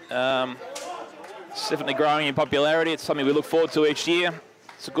Ashes. It's definitely growing in popularity. It's something we look forward to each year.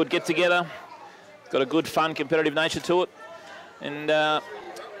 It's a good get-together. It's got a good, fun, competitive nature to it. And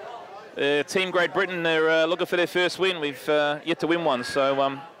Team Great Britain, they're looking for their first win. We've yet to win one.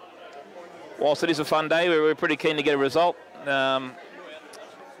 So whilst it is a fun day, we're pretty keen to get a result.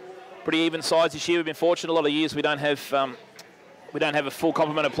 Pretty even sides this year. We've been fortunate. A lot of years we don't have a full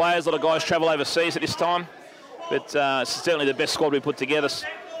complement of players. A lot of guys travel overseas at this time. But it's certainly the best squad we put together.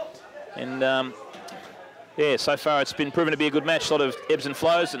 And yeah, so far it's been proven to be a good match. A lot of ebbs and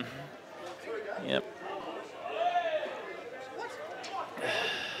flows. And yep.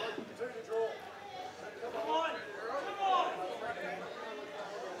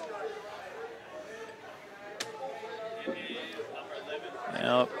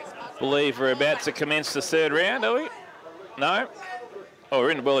 Now, I believe we're about to commence the 3rd round, are we? No? Oh,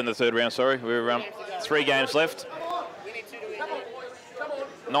 we're well in the 3rd round, sorry. We're 3 games left.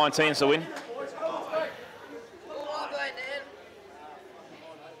 19's the win.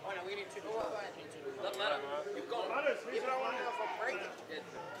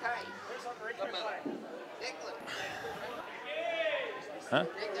 Huh?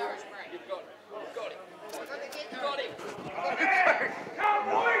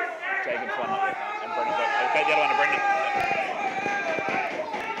 Jacob's one up and Brendan got the other one to Brendan.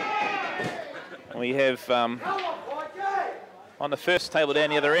 We have on the first table down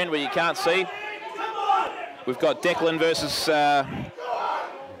the other end where you can't see, we've got Declan versus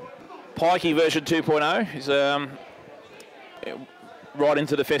Pikey version 2.0. He's right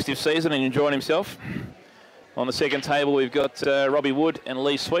into the festive season and enjoying himself. On the second table we've got Robbie Wood and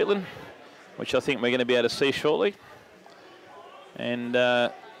Lee Sweetland, which I think we're going to be able to see shortly. And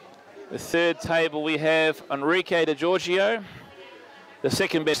the third table we have Enrique de Giorgio, the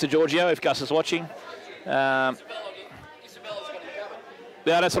second best de Giorgio, if Gus is watching. Yeah,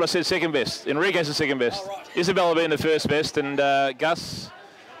 that's what I said, second best. Enrique's the second best. Right. Isabella being the first best and Gus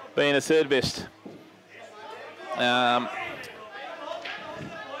being the third best.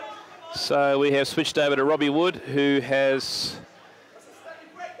 So we have switched over to Robbie Wood, who has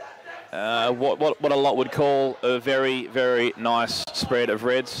what a lot would call a very, very nice spread of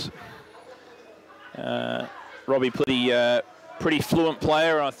reds. Robbie, pretty fluent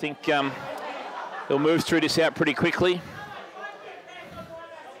player. I think he'll move through this out pretty quickly.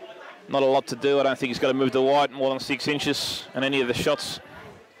 Not a lot to do. I don't think he's got to move the white more than 6 inches and any of the shots.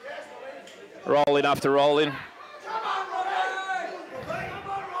 Roll in after roll in.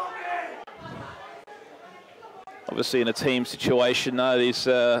 Obviously in a team situation, though, these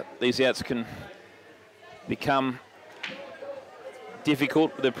outs can become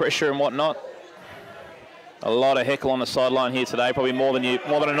difficult with the pressure and whatnot. A lot of heckle on the sideline here today, probably more than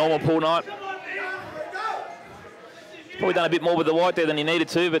a normal pool night. Probably done a bit more with the white there than you needed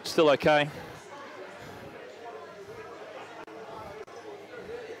to, but still okay.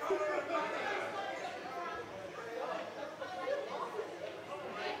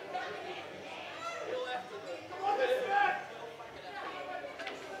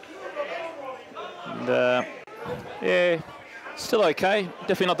 And yeah, still okay.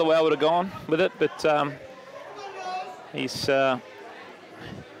 Definitely not the way I would have gone with it, but he's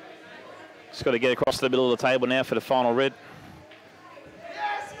just got to get across to the middle of the table now for the final red.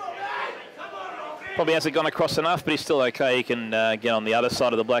 Probably hasn't gone across enough, but he's still okay. He can get on the other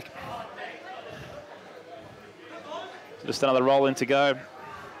side of the black. Just another roll in to go.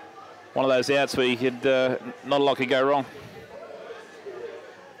 One of those outs where you could, not a lot could go wrong.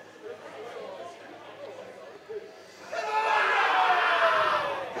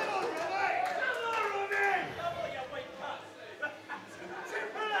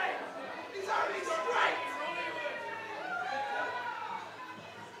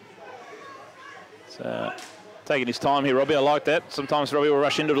 Taking his time here, Robbie. I like that. Sometimes Robbie will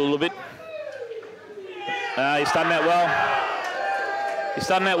rush into it a little bit. He's done that well. He's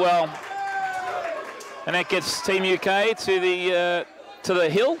done that well. And that gets Team UK to the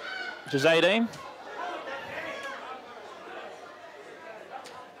hill, which is 18.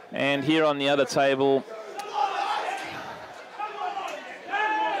 And here on the other table,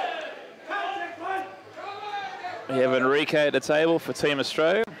 we have Enrique at the table for Team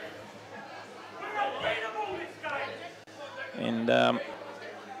Australia. And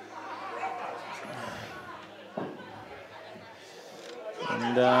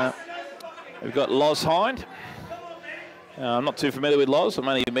we've got Loz Hind. I'm not too familiar with Loz. I'm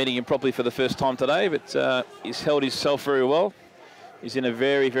only meeting him properly for the first time today, but he's held himself very well. He's in a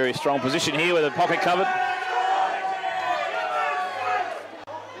very, very strong position here with a pocket covered.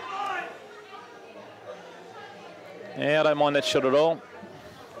 Yeah, I don't mind that shot at all.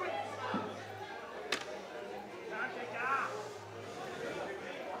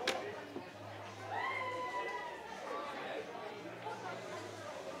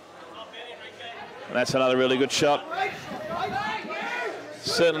 And that's another really good shot.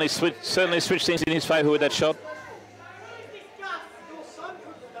 Certainly switched things in his favour with that shot.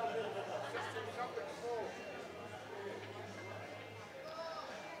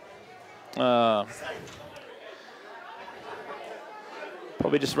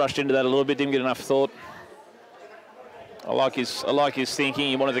 Probably just rushed into that a little bit, didn't get enough thought. I like his thinking.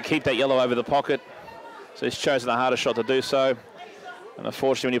 He wanted to keep that yellow over the pocket, so he's chosen a harder shot to do so. And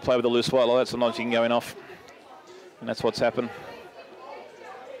unfortunately, when you play with a loose white like that, sometimes you can go in off. And that's what's happened.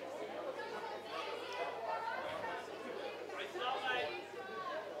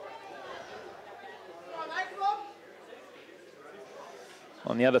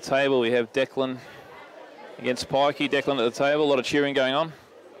 On the other table, we have Declan against Pikey. Declan at the table, a lot of cheering going on.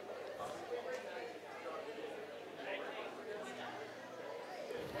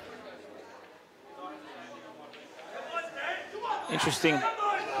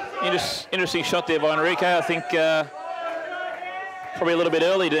 Interesting shot there by Enrique. I think probably a little bit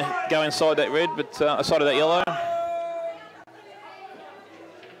early to go inside that red, but inside of that yellow.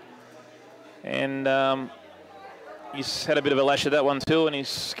 And he's had a bit of a lash at that one too, and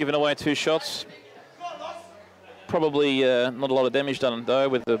he's given away 2 shots. Probably not a lot of damage done though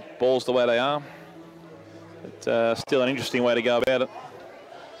with the balls the way they are. But still an interesting way to go about it.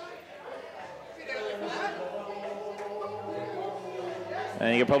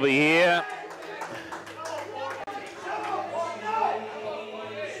 And you can probably hear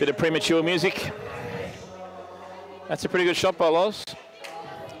a bit of premature music. That's a pretty good shot by Loz.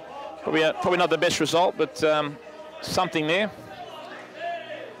 Probably not the best result, but something there.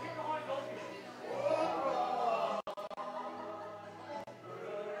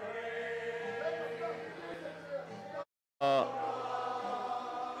 Oh,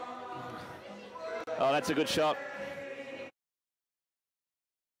 that's a good shot.